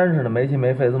家珊珊似的，没心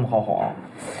没肺这么好哄？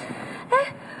哎，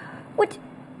我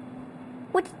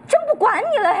真不管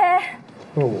你了嘿。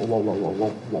不是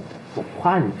我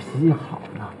夸你脾气好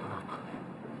呢。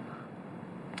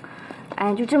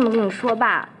哎，就这么跟你说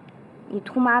吧，你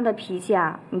兔妈的脾气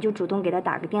啊，你就主动给她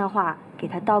打个电话，给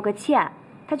她道个歉，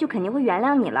她就肯定会原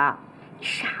谅你了。你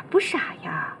傻不傻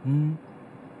呀？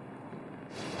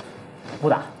不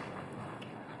打。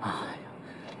哎呀，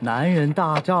男人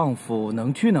大丈夫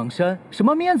能屈能伸，什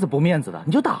么面子不面子的，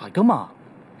你就打一个嘛。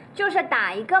就是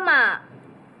打一个嘛。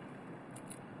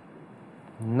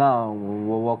那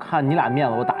我看你俩面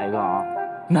子，我打一个啊。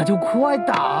那就快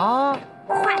打，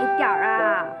快点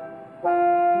啊！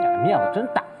你俩面子真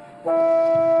大。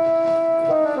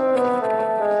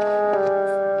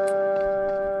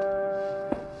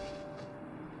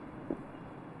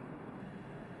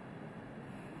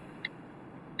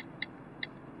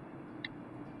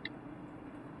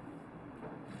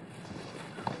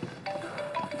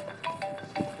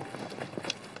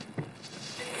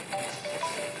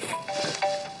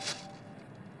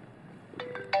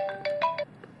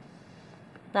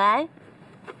喂，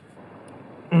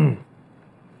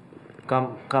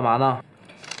干嘛呢？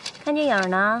看电影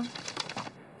呢。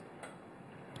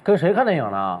跟谁看电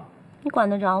影呢？你管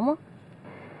得着吗？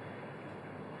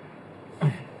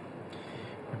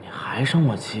你还生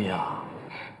我气呀？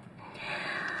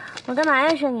我干嘛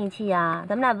要生你气呀？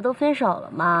咱们俩不都分手了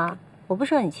吗？我不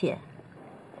生你气。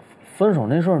分手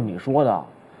那事儿你说的，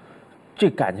这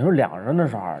感情是2人的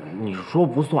事儿，你说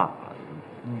不算，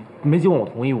没经过我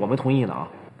同意，我没同意呢啊。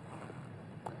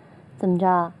怎么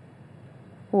着？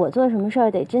我做什么事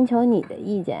儿得征求你的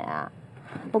意见啊？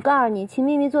我告诉你，秦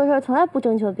秘密做事从来不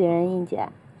征求别人意见。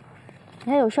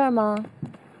你还有事儿吗？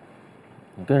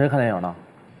你跟谁看电影呢？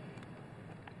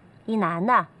一男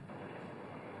的。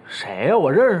谁呀？我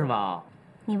认识吗？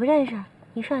你不认识？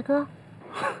一帅哥。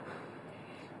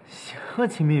行啊，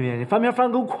秦秘密，你翻篇翻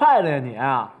够快的呀你！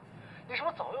你是不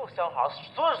是早有想好，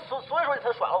所以说你才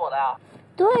甩了我的呀？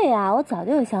对呀，我早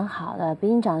就有想好的，比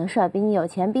你长得帅，比你有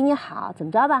钱，比你好，怎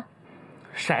么着吧？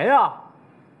谁呀？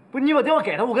不是你把电话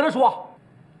给他，我跟他说。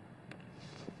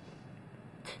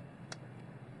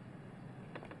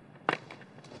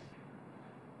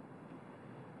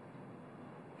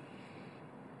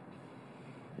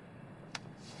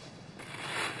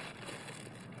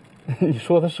你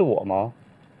说的是我吗？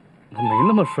我没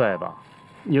那么帅吧？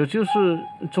也就是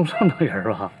中上等人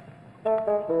吧。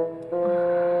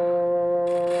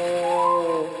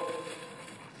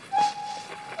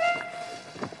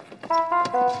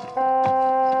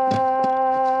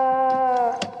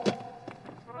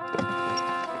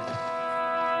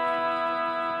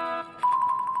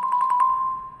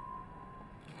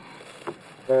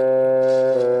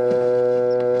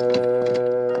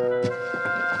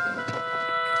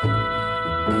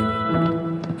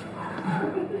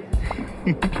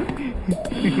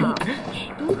好，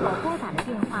您所拨打的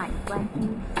电话已关机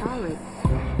 ，sorry。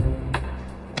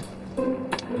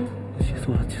记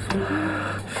错了。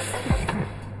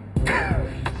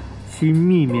秦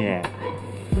秘密，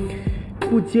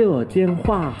不接我电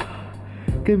话，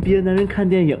跟别的男人看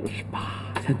电影是吧？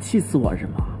想气死我是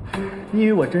吗？你以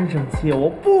为我真生气？我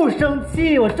不生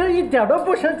气，我真一点都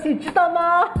不生气，知道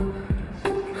吗？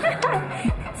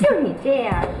就你这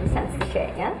样，你想气谁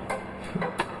呀？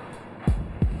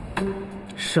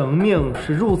生命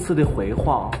是如此的辉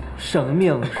煌，生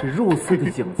命是如此的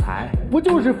精彩，不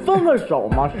就是分个手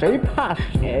吗？谁怕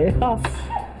谁呀？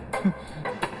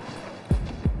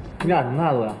你俩什么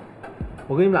态度呀？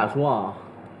我跟你们俩说啊，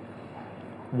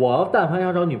我但凡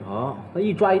想找女朋友，那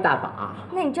一抓一大把。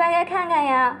那你抓来看看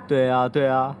呀。对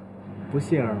呀，不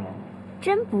信是吗？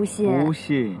真不信？不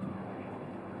信，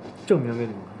证明给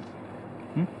你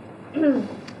们看。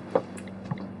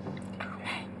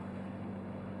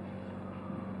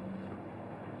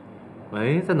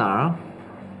喂，在哪儿啊？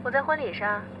我在婚礼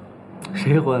上。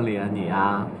谁婚礼啊？你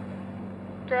啊？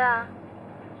对啊。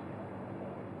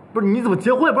不是，你怎么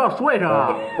结婚也不让说一声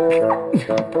啊？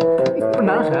这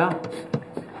男的谁啊？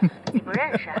你不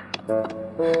认识啊？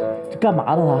这干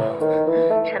嘛的了？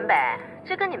陈北，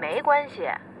这跟你没关系。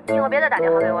一会儿别再打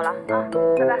电话给我了啊，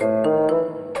拜拜。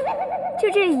就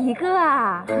这一个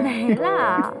啊，没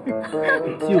了。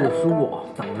就是说，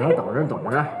等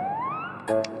着。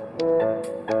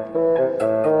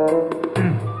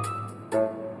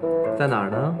在哪儿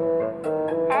呢？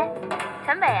哎，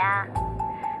陈北啊，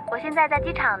我现在在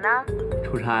机场呢。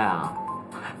出差啊？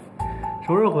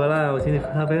什么时候回来？我请你喝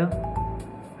咖啡啊。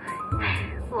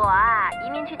我我啊，移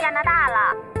民去加拿大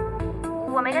了。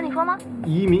我没跟你说吗？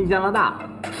移民加拿大。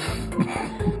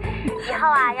以后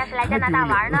啊，要是来加拿大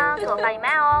玩呢，给我发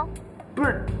email哦。不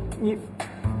是你，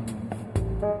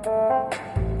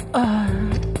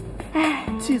哎，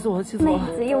气死我了，气死我了！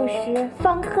妹子用时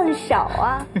方恨少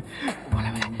啊。我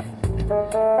来。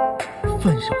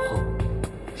分手后，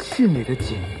心里的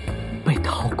井被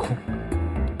掏空，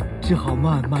只好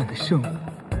慢慢的生活，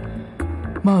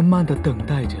慢慢的等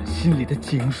待着心里的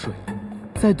井水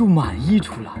再度满溢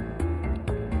出来。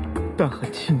但很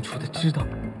清楚的知道，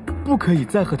不可以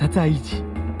再和他在一起。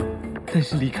但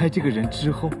是离开这个人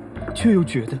之后，却又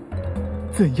觉得，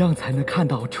怎样才能看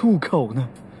到出口呢？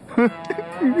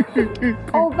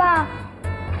欧巴，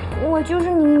我就是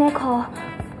你那口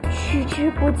取之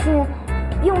不尽、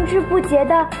用之不竭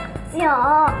的井。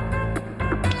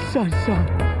珊珊，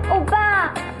欧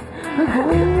巴，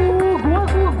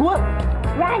滚！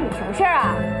赖你什么事儿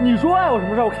啊？你说赖我什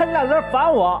么事儿？我看你俩在这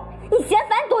烦我。你嫌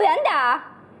烦躲远点儿。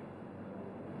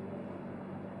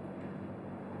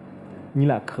你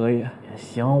俩可以，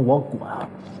行，我滚。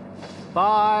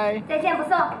拜。再见不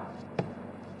送。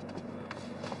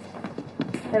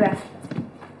贝贝，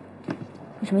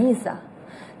你什么意思啊？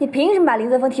你凭什么把林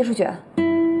泽峰踢出去？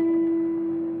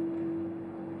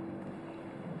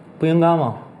不应该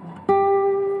吗？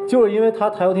就是因为他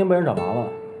台球厅被人找麻烦，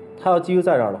他要继续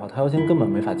在这儿的话，台球厅根本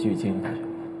没法继续经营下去。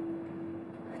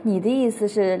你的意思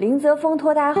是林泽峰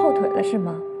拖大家后腿了是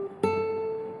吗？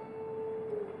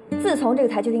自从这个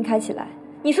台球厅开起来，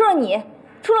你说说你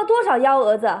出了多少幺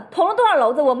蛾子，捅了多少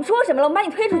篓子，我们说什么了？我们把你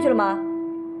推出去了吗？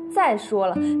再说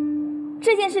了，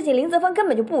这件事情林泽峰根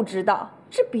本就不知道，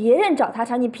是别人找他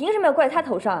茬，你凭什么要怪他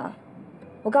头上啊？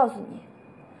我告诉你，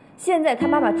现在他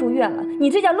妈妈住院了，你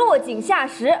这叫落井下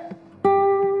石。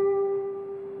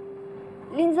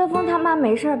林泽峰他妈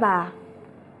没事吧？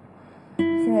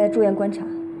现在住院观察。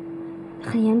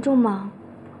很严重吗？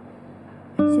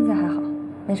现在还好，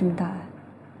没什么大碍。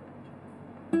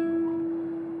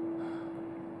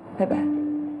贝贝，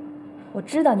我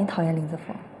知道你讨厌林泽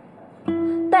峰，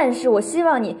但是我希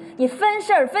望你分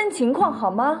事儿分情况好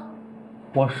吗？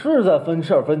我是在分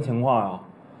事儿分情况啊，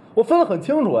我分得很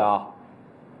清楚呀。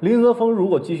林泽峰如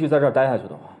果继续在这儿待下去的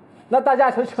话，那大家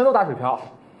全都打水漂。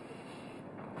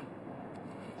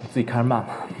你自己看着办吧。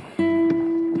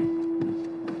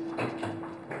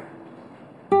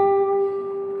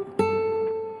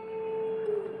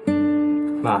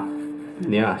妈，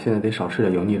您啊，现在得少吃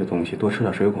点油腻的东西，多吃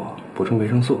点水果，补充维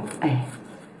生素。哎，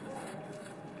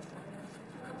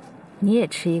你也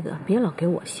吃一个，别老给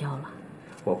我削了。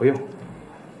我不用。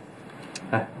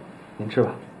哎，您吃吧。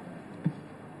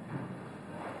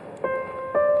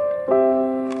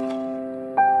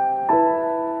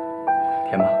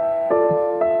甜吗？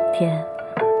甜。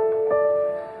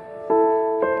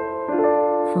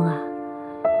峰啊，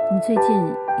你最近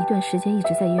一段时间一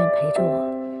直在医院陪着我。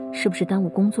是不是耽误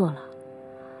工作了？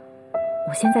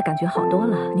我现在感觉好多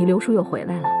了，你刘叔又回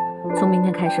来了，从明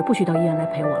天开始不许到医院来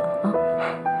陪我了啊！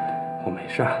我没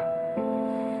事。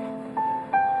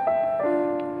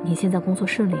你现在工作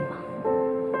顺利吗？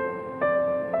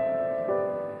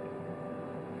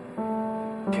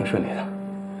挺顺利的。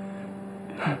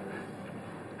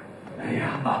哎呀，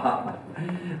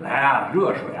来啊，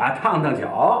热水啊，烫烫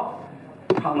脚，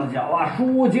烫烫脚啊，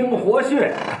舒筋活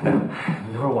血。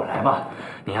一会儿我来吧。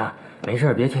你呀，没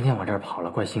事别天天往这儿跑了，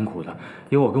怪辛苦的，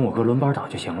有我跟我哥轮班倒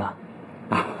就行了。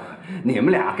啊，你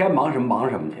们俩该忙什么忙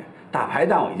什么去，大排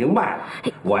档我已经卖了，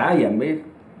我呀也没。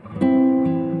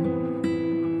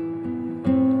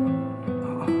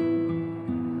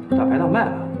大排档卖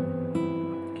了。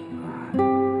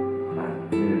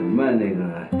那什么那个，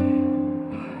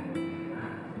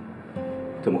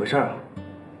怎么回事啊？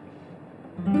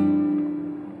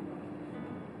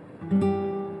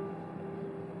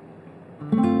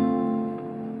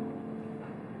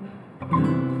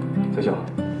小秀，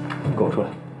跟我出来。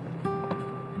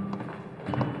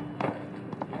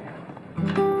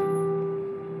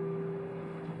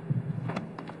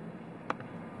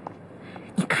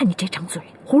你看你这张嘴，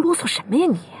胡啰嗦什么呀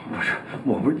你？不是，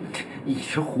我不是一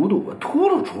时糊涂，我秃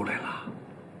噜出来了。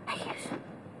哎呀，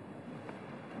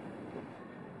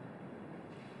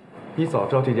你早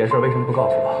知道这件事，为什么不告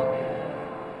诉我？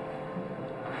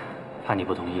怕你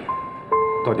不同意。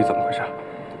到底怎么回事？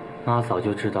妈早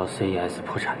就知道 CES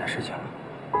破产的事情了。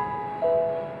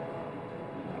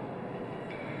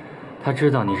她知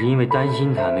道你是因为担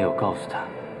心她没有告诉她，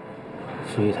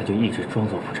所以她就一直装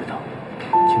作不知道。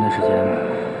前段时间，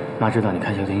妈知道你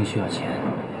开小厅需要钱，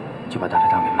就把大排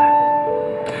档给卖了。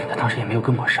她当时也没有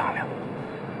跟我商量，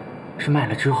是卖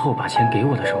了之后把钱给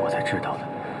我的时候我才知道的。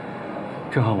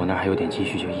正好我那儿还有点积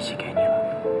蓄，就一起给你了。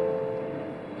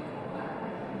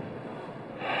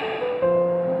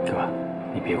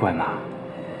别怪妈，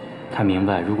她明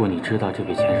白，如果你知道这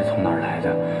笔钱是从哪儿来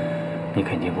的，你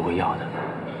肯定不会要的。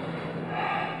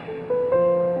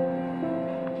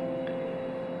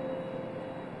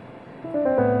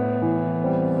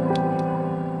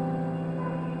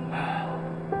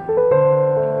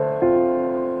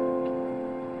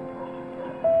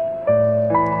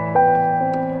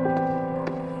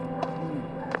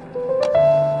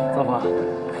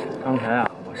刚才啊，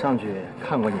我上去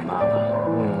看过你妈了，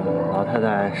老太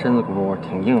太身子骨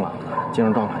挺硬朗的，精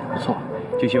神状态也不错。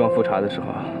就希望复查的时候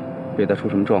别再出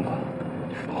什么状况。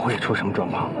不会出什么状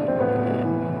况的。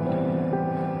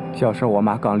小时候我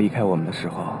妈刚离开我们的时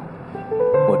候，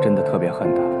我真的特别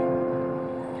恨她。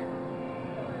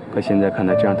可现在看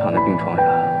她这样躺在病床上，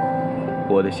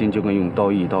我的心就跟用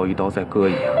刀一刀一刀在割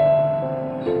一样，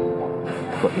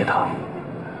特别疼。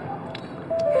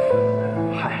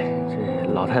嗨，这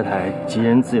老太太吉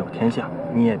人自有天相，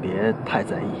你也别太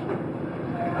在意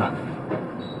啊。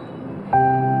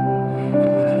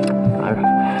拿着，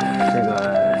这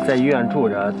个在医院住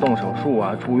着，动手术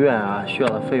啊、住院啊，需要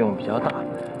的费用比较大。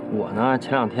我呢，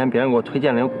前2天别人给我推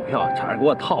荐了一个股票，差点给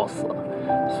我套死，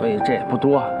所以这也不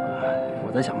多，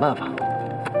我再想办法。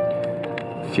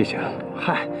谢谢。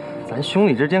嗨，咱兄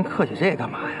弟之间客气这干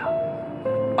嘛呀？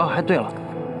哦，还对了，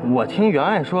我听袁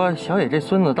爱说，小野这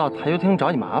孙子到台球厅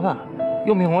找你麻烦，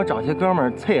用不用我找些哥们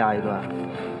儿啐他一顿？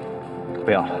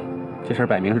不要了，这事儿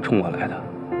摆明是冲我来的，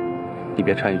你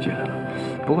别掺与进来了。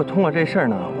不过通过这事儿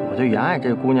呢，我对袁爱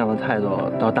这姑娘的态度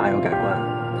倒大有改观。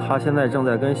她现在正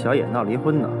在跟小野闹离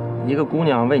婚呢。一个姑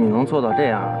娘为你能做到这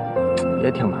样，也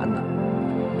挺难的。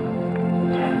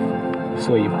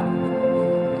所以嘛，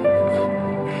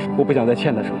我不想再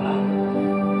欠她什么了。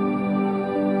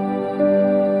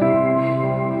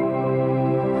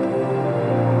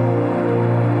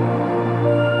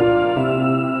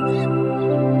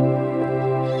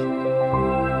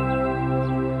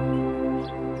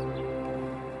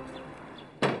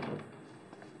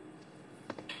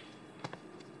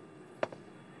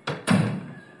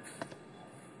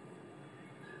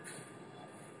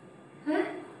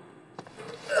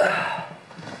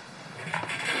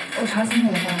我吵醒你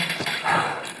了吧？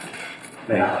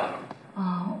没有。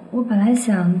哦，我本来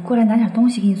想过来拿点东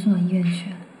西给你送到医院去，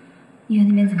医院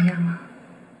那边怎么样啊？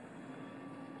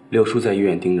六叔在医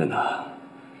院盯着呢，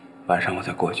晚上我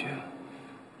再过去。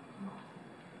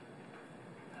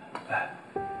来，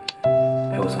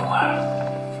陪我坐会儿。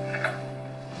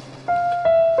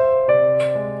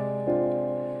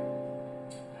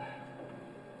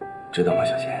知道吗，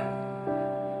小贤？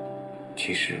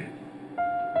其实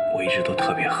我一直都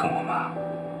特别恨我妈。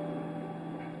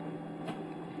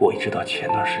我一直到前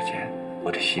段时间，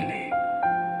我这心里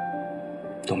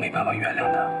都没办法原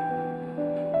谅她。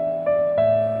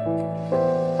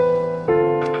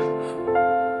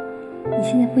你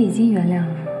现在不已经原谅了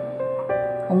吗？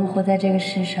我们活在这个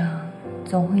世上，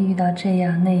总会遇到这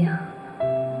样那样，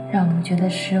让我们觉得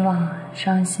失望、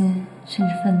伤心，甚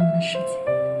至愤怒的事情。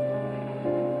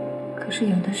可是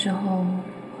有的时候，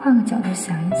换个角度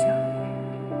想一想，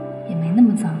也没那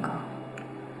么糟糕。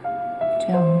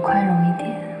只要我们宽容一点，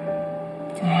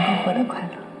就能够获得快乐，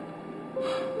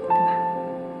对吧？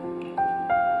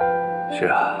是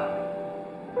啊，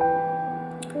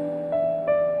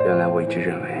原来我一直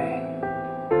认为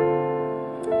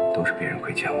都是别人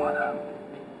亏欠我的，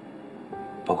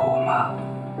包括我妈，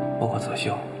包括泽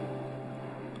秀。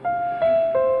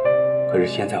可是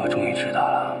现在我终于知道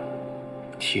了，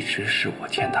其实是我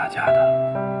欠大家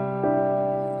的。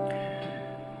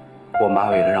我妈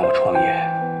为了让我创业，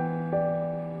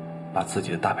把自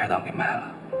己的大排档给卖了，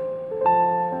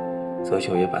泽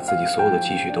秀也把自己所有的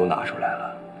积蓄都拿出来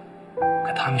了。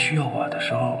可他们需要我的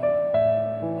时候，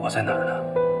我在哪儿呢？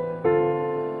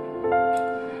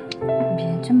别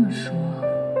这么说，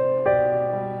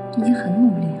你已经很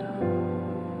努力了，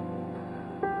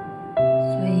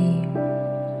所以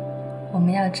我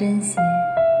们要珍惜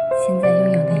现在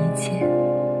拥有的一切，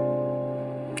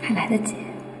还来得及。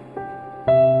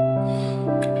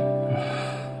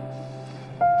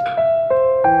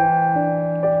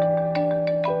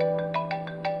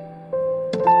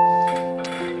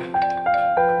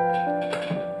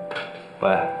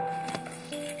喂。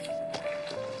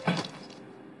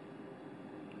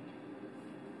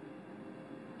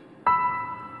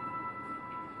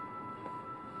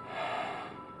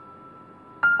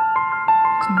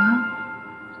怎么了？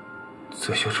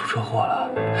泽秀出车祸了，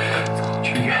走，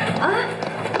去医院。啊！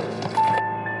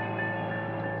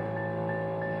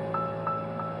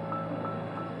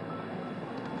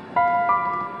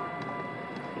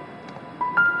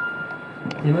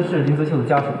你们是林泽秀的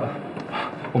家属吧？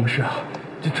我们是啊，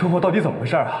这车祸到底怎么回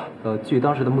事啊？据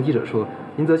当时的目击者说，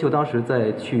林泽秀当时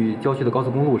在去郊区的高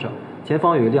速公路上，前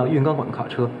方有一辆运钢管的卡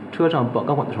车，车上绑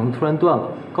钢管的绳子突然断了，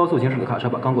高速行驶的卡车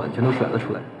把钢管全都甩了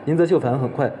出来。林泽秀反应很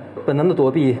快，本能的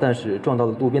躲避，但是撞到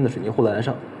了路边的水泥护栏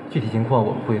上。具体情况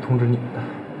我们会通知你们的。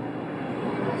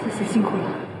谢谢，辛苦了。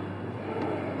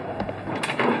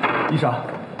医生，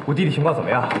我弟弟情况怎么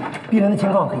样？病人的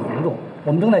情况很严重，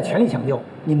我们正在全力抢救，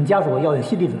你们家属要有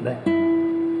心理准备。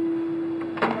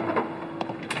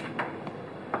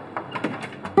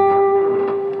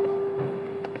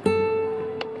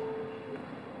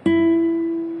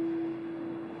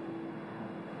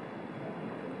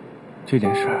这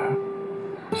件事儿，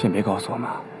先别告诉我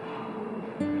妈。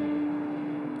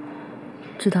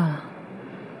知道了。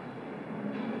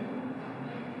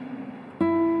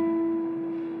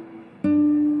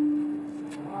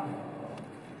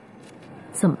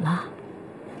怎么了？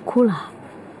哭了？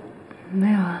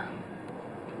没有啊。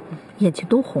眼睛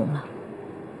都红了。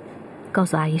告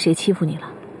诉阿姨谁欺负你了？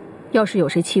要是有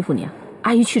谁欺负你，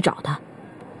阿姨去找他。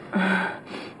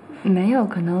没有，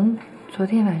可能昨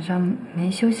天晚上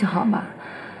没休息好吧。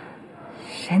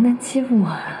谁能欺负我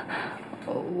啊？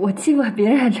我欺负别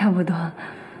人还差不多。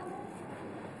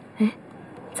哎，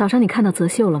早上你看到泽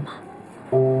秀了吗？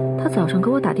他早上给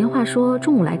我打电话说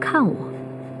中午来看我，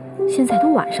现在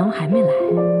都晚上了还没来。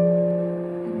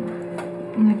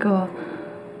那个，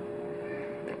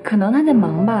可能他在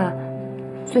忙吧，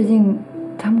最近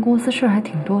他们公司事儿还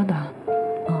挺多的。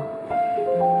哦，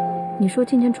你说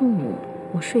今天中午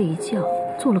我睡一觉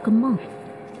做了个梦，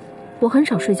我很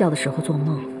少睡觉的时候做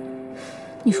梦，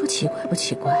你说奇怪不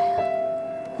奇怪啊？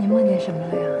你梦见什么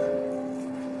了呀？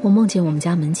我梦见我们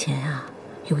家门前啊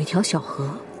有一条小河，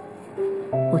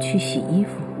我去洗衣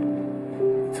服，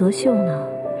泽秀呢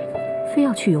非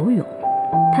要去游泳，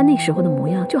他那时候的模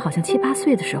样就好像7、8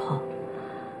岁的时候。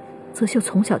泽秀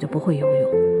从小就不会游泳，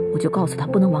我就告诉他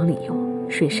不能往里游，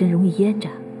水深容易淹着，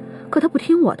可他不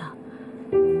听我的。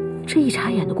这一眨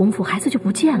眼的功夫孩子就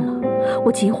不见了，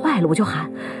我急坏了，我就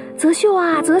喊泽秀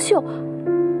啊泽秀，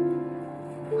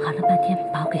喊了半天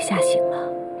把我给吓醒了。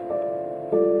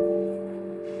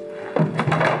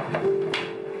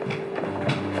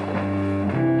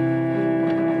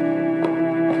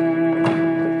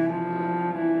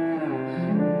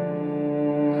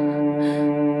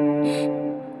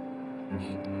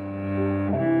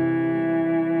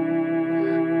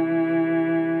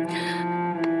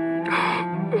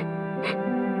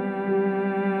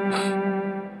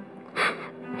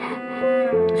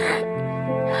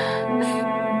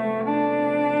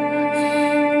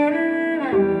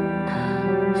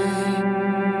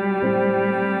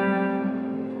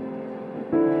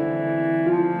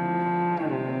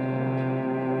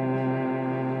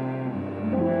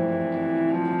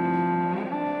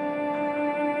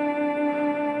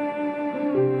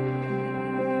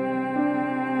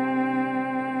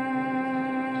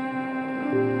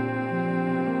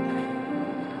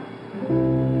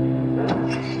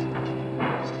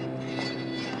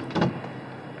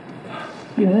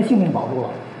病人的性命保住了，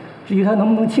至于他能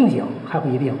不能清醒还不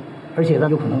一定，而且他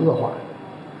有可能恶化。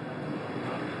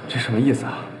这什么意思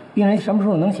啊？病人什么时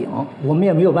候能醒，我们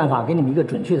也没有办法给你们一个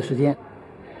准确的时间。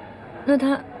那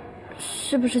他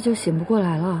是不是就醒不过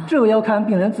来了？这个要看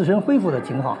病人自身恢复的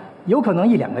情况，有可能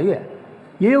1、2个月，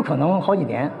也有可能好几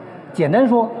年。简单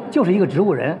说，就是一个植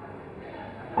物人。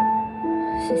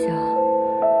谢谢啊。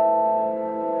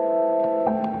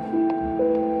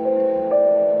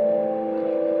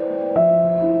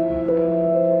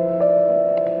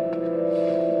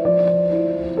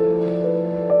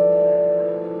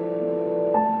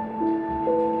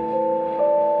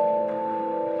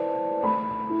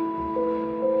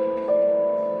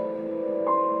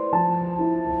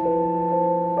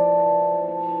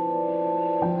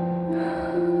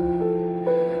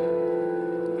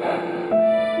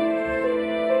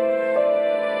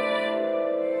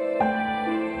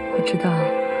我知道，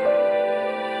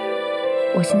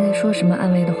我现在说什么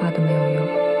安慰的话都没有用，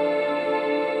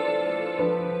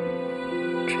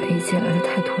这一切来得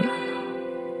太突然了。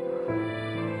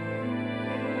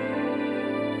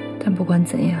但不管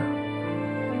怎样，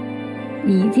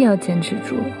你一定要坚持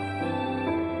住。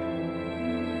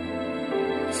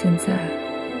现在，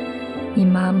你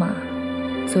妈妈、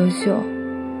泽秀，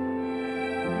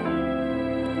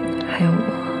还有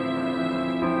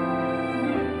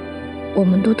我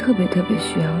们都特别特别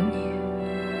需要你。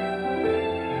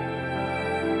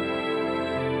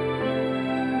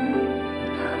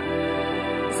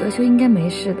泽秀应该没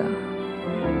事的，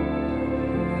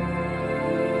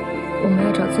我们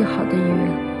要找最好的医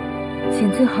院，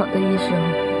请最好的医生，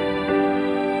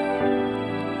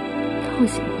他会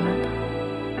醒过来的。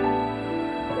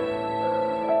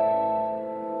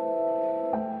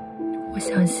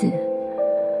相信，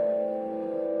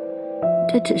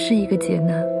这只是一个劫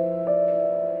难，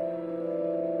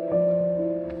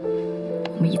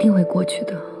我们一定会过去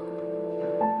的。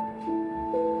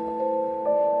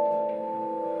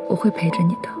我会陪着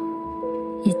你的，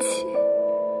一起。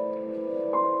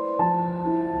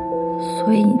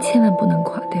所以你千万不能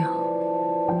垮掉。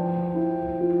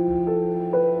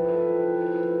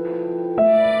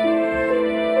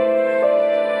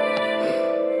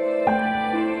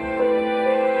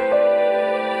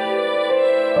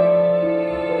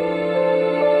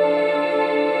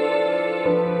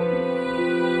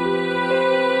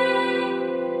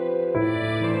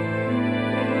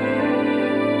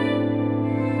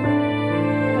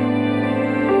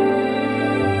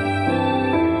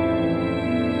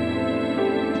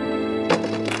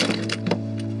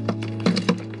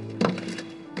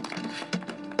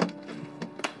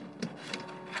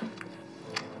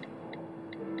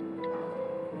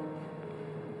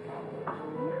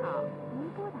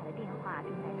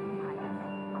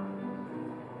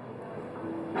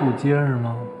不接是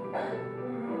吗？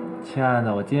亲爱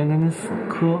的，我今天跟你死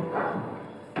磕。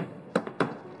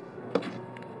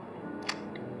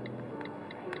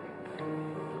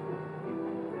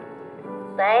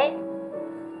喂，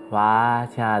喂，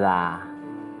亲爱的。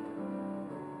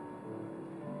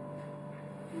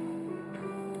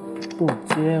不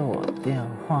接我电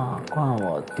话，挂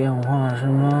我电话是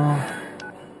吗？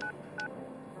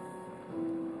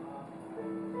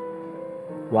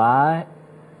喂。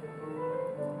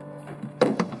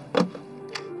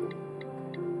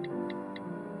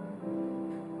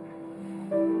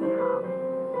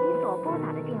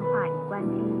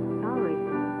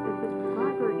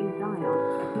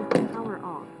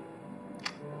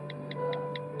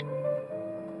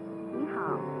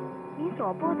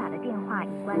所拨打的电话已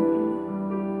关机。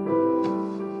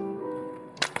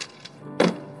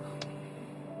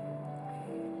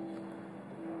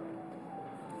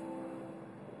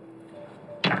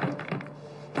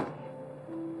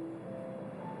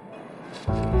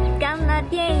刚那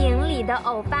电影里的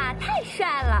欧巴太帅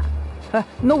了。哎，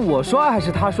那我帅还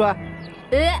是他帅？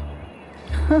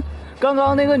哼，刚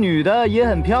刚那个女的也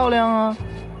很漂亮啊。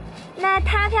那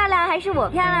她漂亮还是我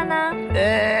漂亮呢？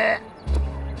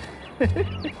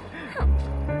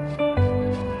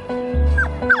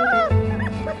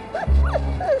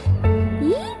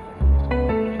咦，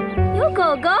有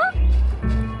狗狗？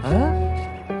哎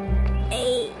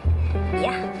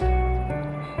呀，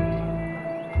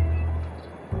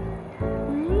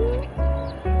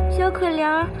小可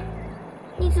怜，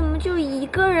你怎么就一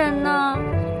个人呢？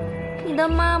你的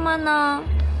妈妈呢？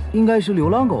应该是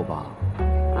流浪狗吧？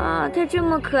啊，它这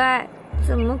么可爱。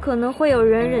怎么可能会有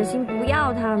人忍心不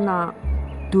要它呢？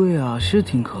对啊，是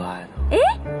挺可爱的。哎，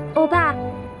欧巴，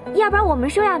要不然我们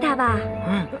收养它吧？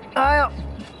哎呀，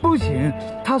不行，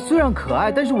它虽然可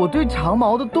爱，但是我对长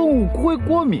毛的动物会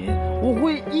过敏，我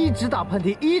会一直打喷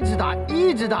嚏，一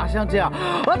直打，像这样。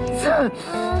可是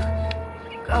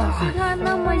它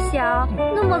那么小，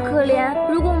那么可怜，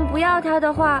如果我们不要它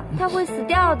的话，它会死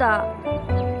掉的。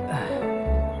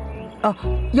啊，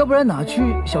要不然拿去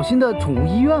小新的宠物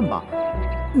医院吧。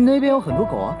那边有很多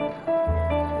狗啊。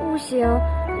不行，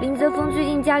林泽峰最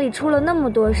近家里出了那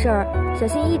么多事儿，小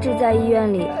新一直在医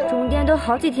院里，总店都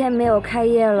好几天没有开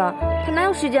业了，他哪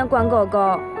有时间管狗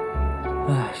狗？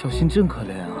哎，小新真可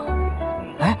怜啊。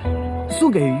哎，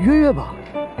送给月月吧。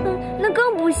那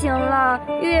更不行了，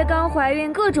月月刚怀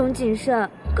孕，各种谨慎，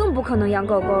更不可能养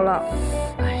狗狗了。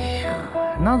哎呀，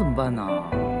那怎么办呢？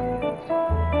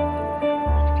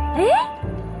哎，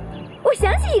我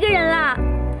想起一个人了。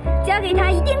交给他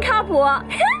一定靠谱。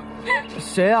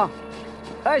谁呀？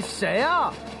哎，谁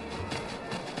呀？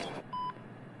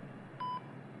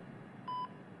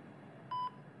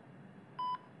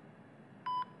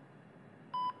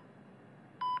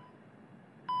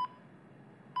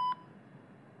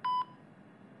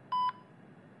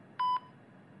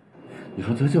你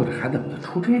说就这孩子怎么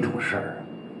出这种事儿啊？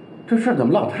这事儿怎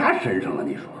么落他身上了？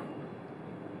你说，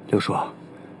刘叔，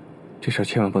这事儿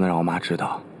千万不能让我妈知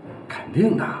道。肯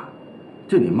定的。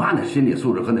就你妈那心理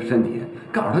素质和那身体，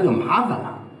告诉她就麻烦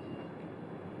了。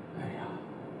哎呀，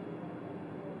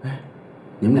哎，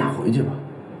你们俩回去吧，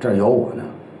这儿有我呢。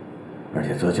而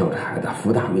且泽秀这孩子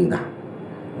福大命大，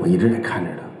我一直得看着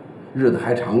他，日子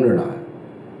还长着呢。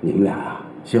你们俩啊，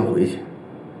先回去，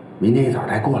明天一早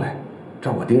再过来，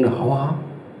照我盯着，好不好？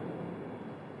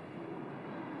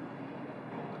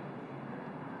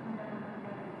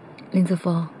林泽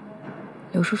峰，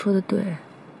刘叔说的对。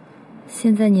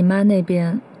现在你妈那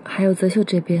边还有泽秀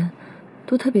这边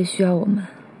都特别需要我们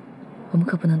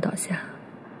可不能倒下。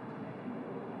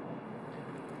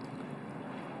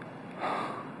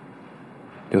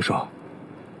刘叔，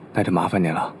那就麻烦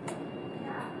您了。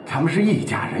他们是一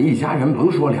家人，一家人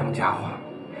甭说两家话。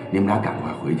你们俩赶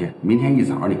快回去，明天一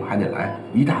早你们还得来，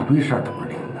一大堆事儿等着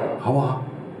你们呢，好不好？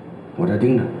我这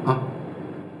盯着啊。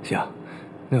行，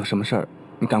那有什么事儿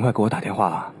你赶快给我打电话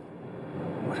啊。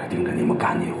我这盯着你们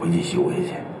赶紧回去休息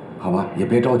去，好吧？也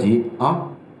别着急啊。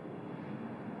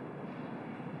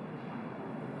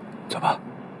走吧。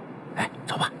哎，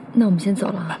走吧。那我们先走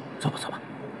了。走吧，走吧。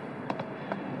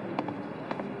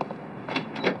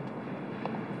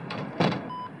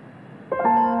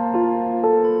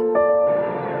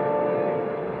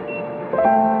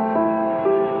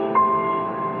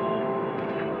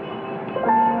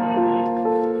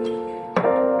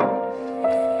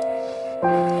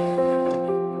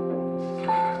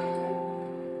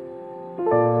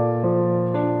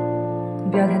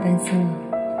你不要太担心了，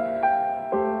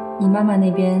你妈妈那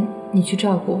边你去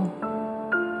照顾，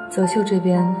泽秀这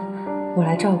边我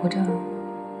来照顾着，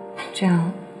这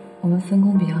样我们分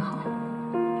工比较好。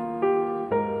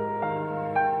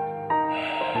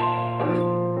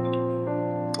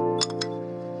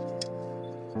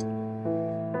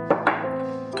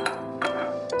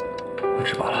我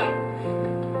吃饱了。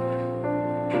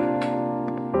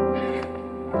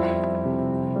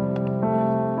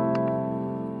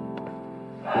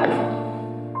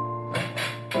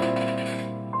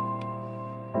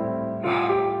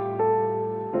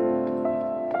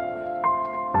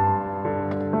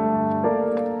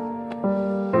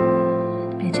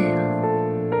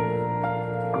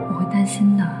担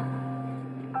心的，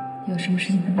有什么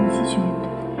事情咱们一起去面对。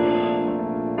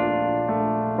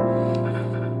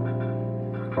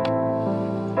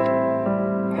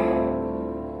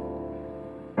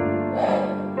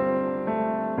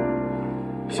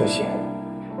小新，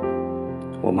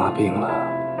我妈病了，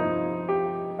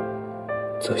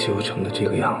泽秀成了这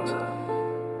个样子，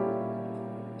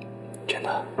真的，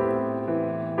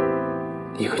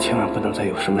你可千万不能再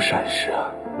有什么闪失啊！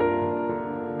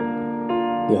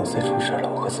你要再出事了，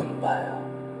我可怎么办呀？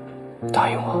答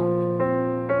应我，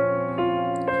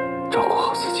照顾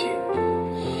好自己，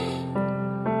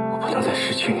我不能再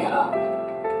失去你了。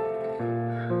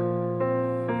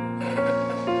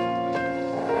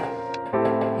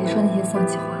别说那些丧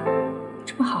气话，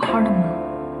这不好好的吗？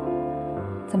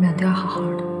咱们俩都要好好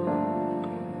的。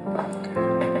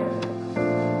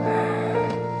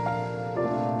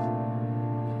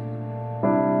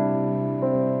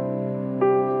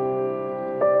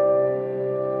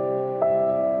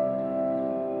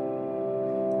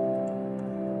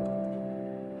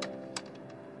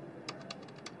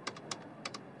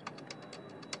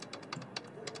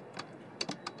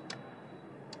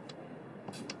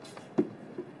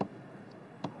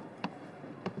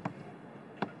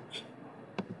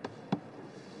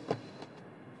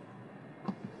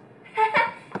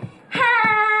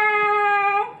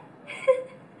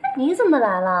你怎么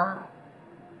来了？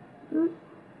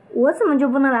我怎么就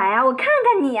不能来呀？我看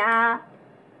看你啊！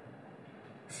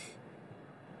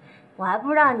我还不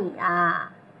知道你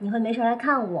啊，你会没事来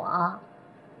看我，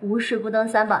无事不登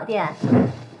三宝殿。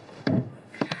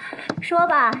说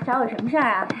吧，找我什么事儿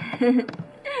啊？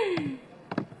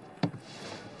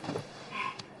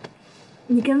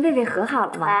你跟魏魏和好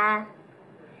了吗？哎，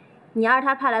你要是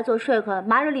他派来做说客，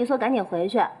麻溜利索赶紧回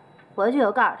去，回去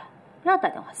就告诉他，不要打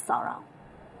电话骚扰我。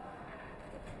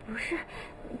不是，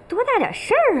多大点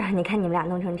事儿啊！你看你们俩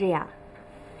弄成这样，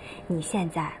你现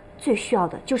在最需要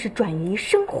的就是转移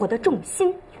生活的重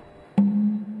心。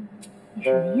你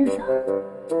什么意思啊？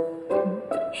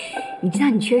你知道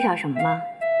你缺少什么吗？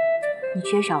你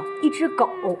缺少一只狗。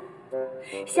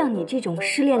像你这种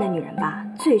失恋的女人吧，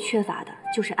最缺乏的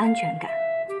就是安全感。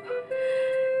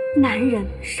男人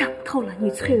伤透了你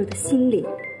脆弱的心灵，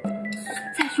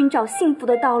在寻找幸福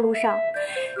的道路上，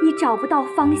你找不到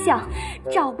方向，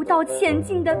找不到前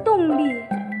进的动力。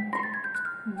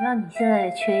你知道你现在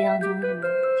也缺一样东西吗？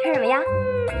缺什么呀？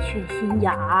缺心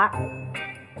眼儿。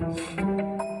我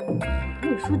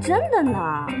跟你说真的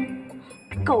呢，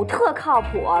狗特靠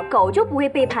谱，狗就不会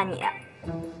背叛你。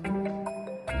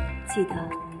记得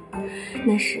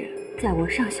那是在我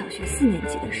上小学4年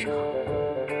级的时候，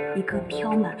一个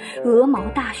飘满鹅毛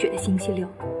大雪的星期六，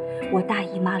我大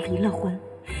姨妈离了婚，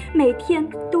每天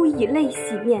都以泪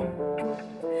洗面，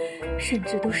甚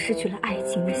至都失去了爱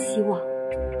情的希望。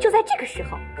就在这个时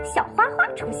候，小花花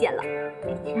出现了。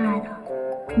亲爱的，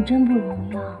你真不容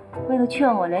易啊！为了劝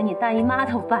我，连你大姨妈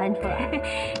都搬出来，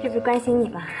这不是关心你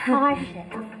吗？花花是谁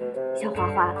啊？小花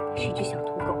花是一只小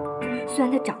土狗，虽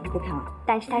然它长得不漂亮，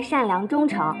但是它善良忠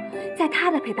诚。在它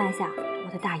的陪伴下，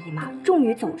我的大姨妈终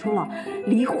于走出了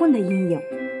离婚的阴影。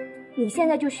你现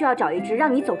在就需要找一只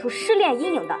让你走出失恋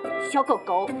阴影的小狗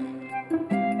狗。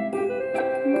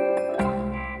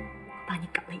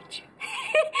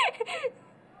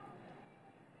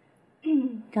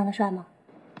长得帅吗？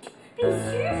必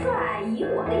须帅，以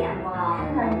我的眼光。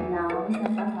看看你呢，我喜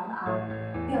欢小小的啊，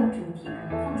不要主题，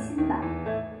可能放心吧。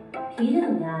脾气怎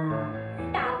么样啊？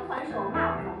打不还手，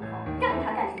骂不还口，让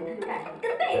他干什么他就干什么，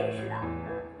跟贝贝似的。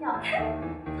要看，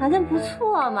条件不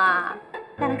错嘛，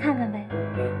带来看看呗。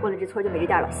过了这村就没这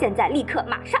店了，现在立刻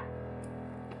马上。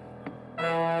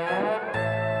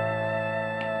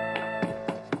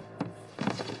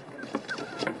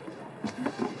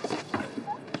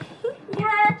你看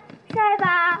帅吧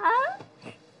啊！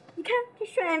你看这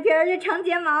双眼皮儿，这长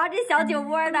睫毛，这小酒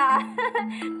窝的，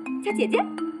叫姐姐。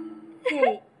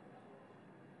这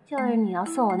就是你要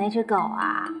送我那只狗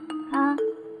啊？啊？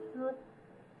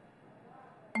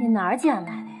你哪儿捡来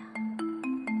的呀？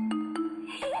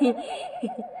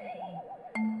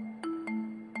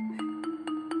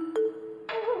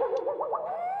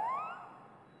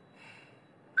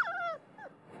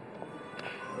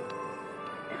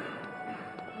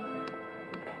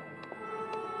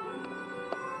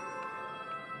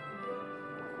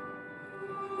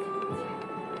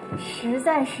实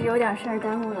在是有点事儿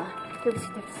耽误了，对不起，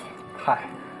对不起。嗨，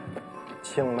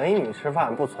请美女吃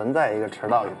饭不存在一个迟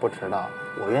到与不迟到，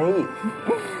我愿意。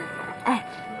哎，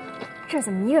这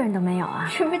怎么一个人都没有啊？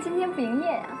是不是今天不营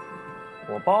业呀？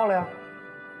我包了呀。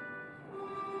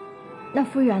那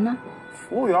服务员呢？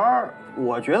服务员，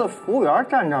我觉得服务员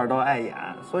站这儿都碍眼，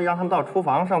所以让他们到厨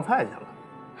房上菜去了。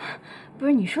不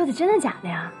是，你说的真的假的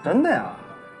呀？真的呀。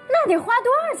那得花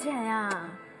多少钱呀？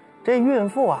这孕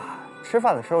妇啊，吃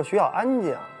饭的时候需要安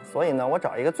静，所以呢，我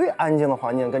找一个最安静的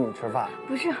环境跟你吃饭。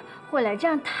不是，慧蕾，这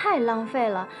样太浪费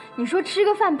了。你说吃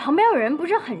个饭旁边有人不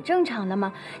是很正常的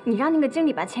吗？你让那个经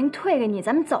理把钱退给你，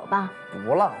咱们走吧。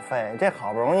不浪费，这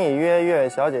好不容易约月月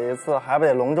小姐一次，还不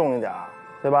得隆重一点，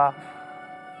对吧？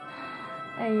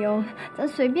哎呦，咱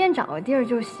随便找个地儿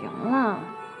就行了。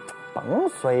甭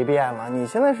随便了，你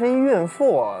现在是一孕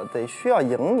妇，得需要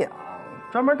营养，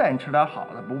专门带你吃点好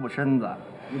的，补补身子。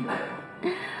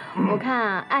我看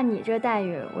啊，按你这待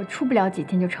遇，我出不了几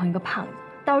天就成一个胖子，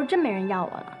到时候真没人要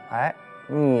我了。哎，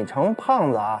你成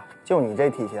胖子啊，就你这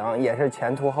体型，也是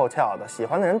前凸后翘的，喜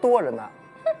欢的人多着呢。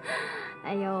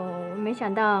哎呦，没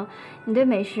想到你对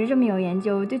美食这么有研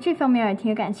究，对这方面也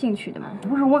挺感兴趣的嘛。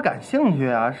不是我感兴趣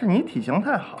啊，是你体型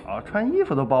太好，穿衣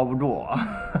服都包不住啊。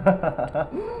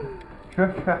吃。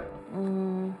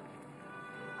嗯。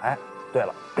哎，对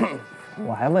了，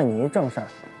我还问你一正事儿，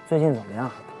最近怎么样？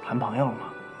谈朋友了吗？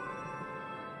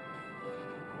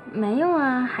没有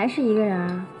啊，还是一个人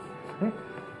啊。哎，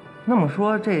那么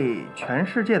说这全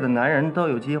世界的男人都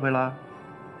有机会了？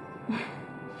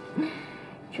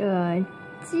这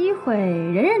机会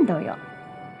人人都有。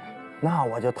那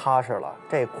我就踏实了，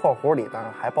这括弧里呢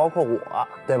还包括我，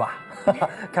对吧？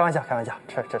开玩笑，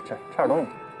吃点东西。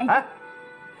哎，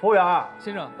服务员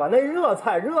先生，把那热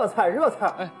菜。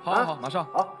哎，好，马上。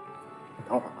好，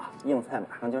等会儿啊，硬菜马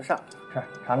上就上，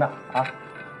尝尝啊。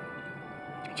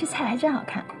这菜还真好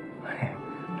看，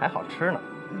还好吃呢，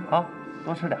啊，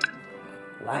多吃点。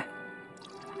来，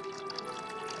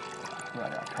喝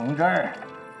点橙汁儿。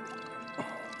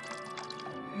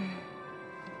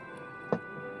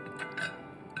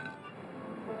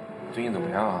最近怎么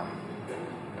样啊？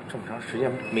这么长时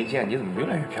间没见，你怎么越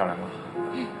来越漂亮了？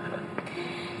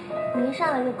你一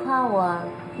上来就夸我，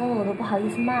弄得我都不好意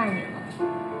思骂你了。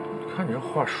看你这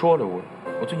话说的，我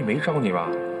最近没招你吧？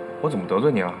我怎么得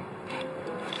罪你了？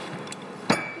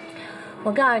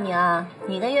我告诉你啊，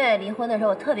你跟月月离婚的时候，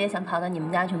我特别想跑到你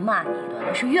们家去骂你一顿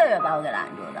的，是月月把我给拦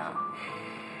住的。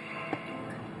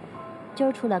今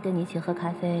儿出来跟你一起喝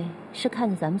咖啡，是看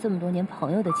在咱们这么多年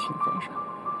朋友的情分上，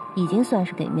已经算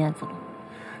是给面子了。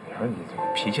你说你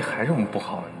这脾气还这么不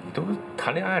好，你都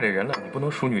谈恋爱的人了，你不能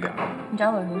淑女点吗？你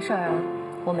找我什么事儿啊？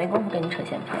我没工夫跟你扯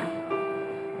闲篇。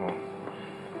哦，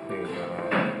那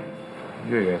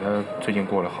个月月她最近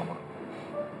过得好吗？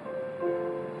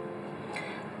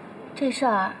这事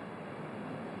儿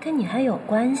跟你还有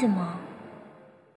关系吗？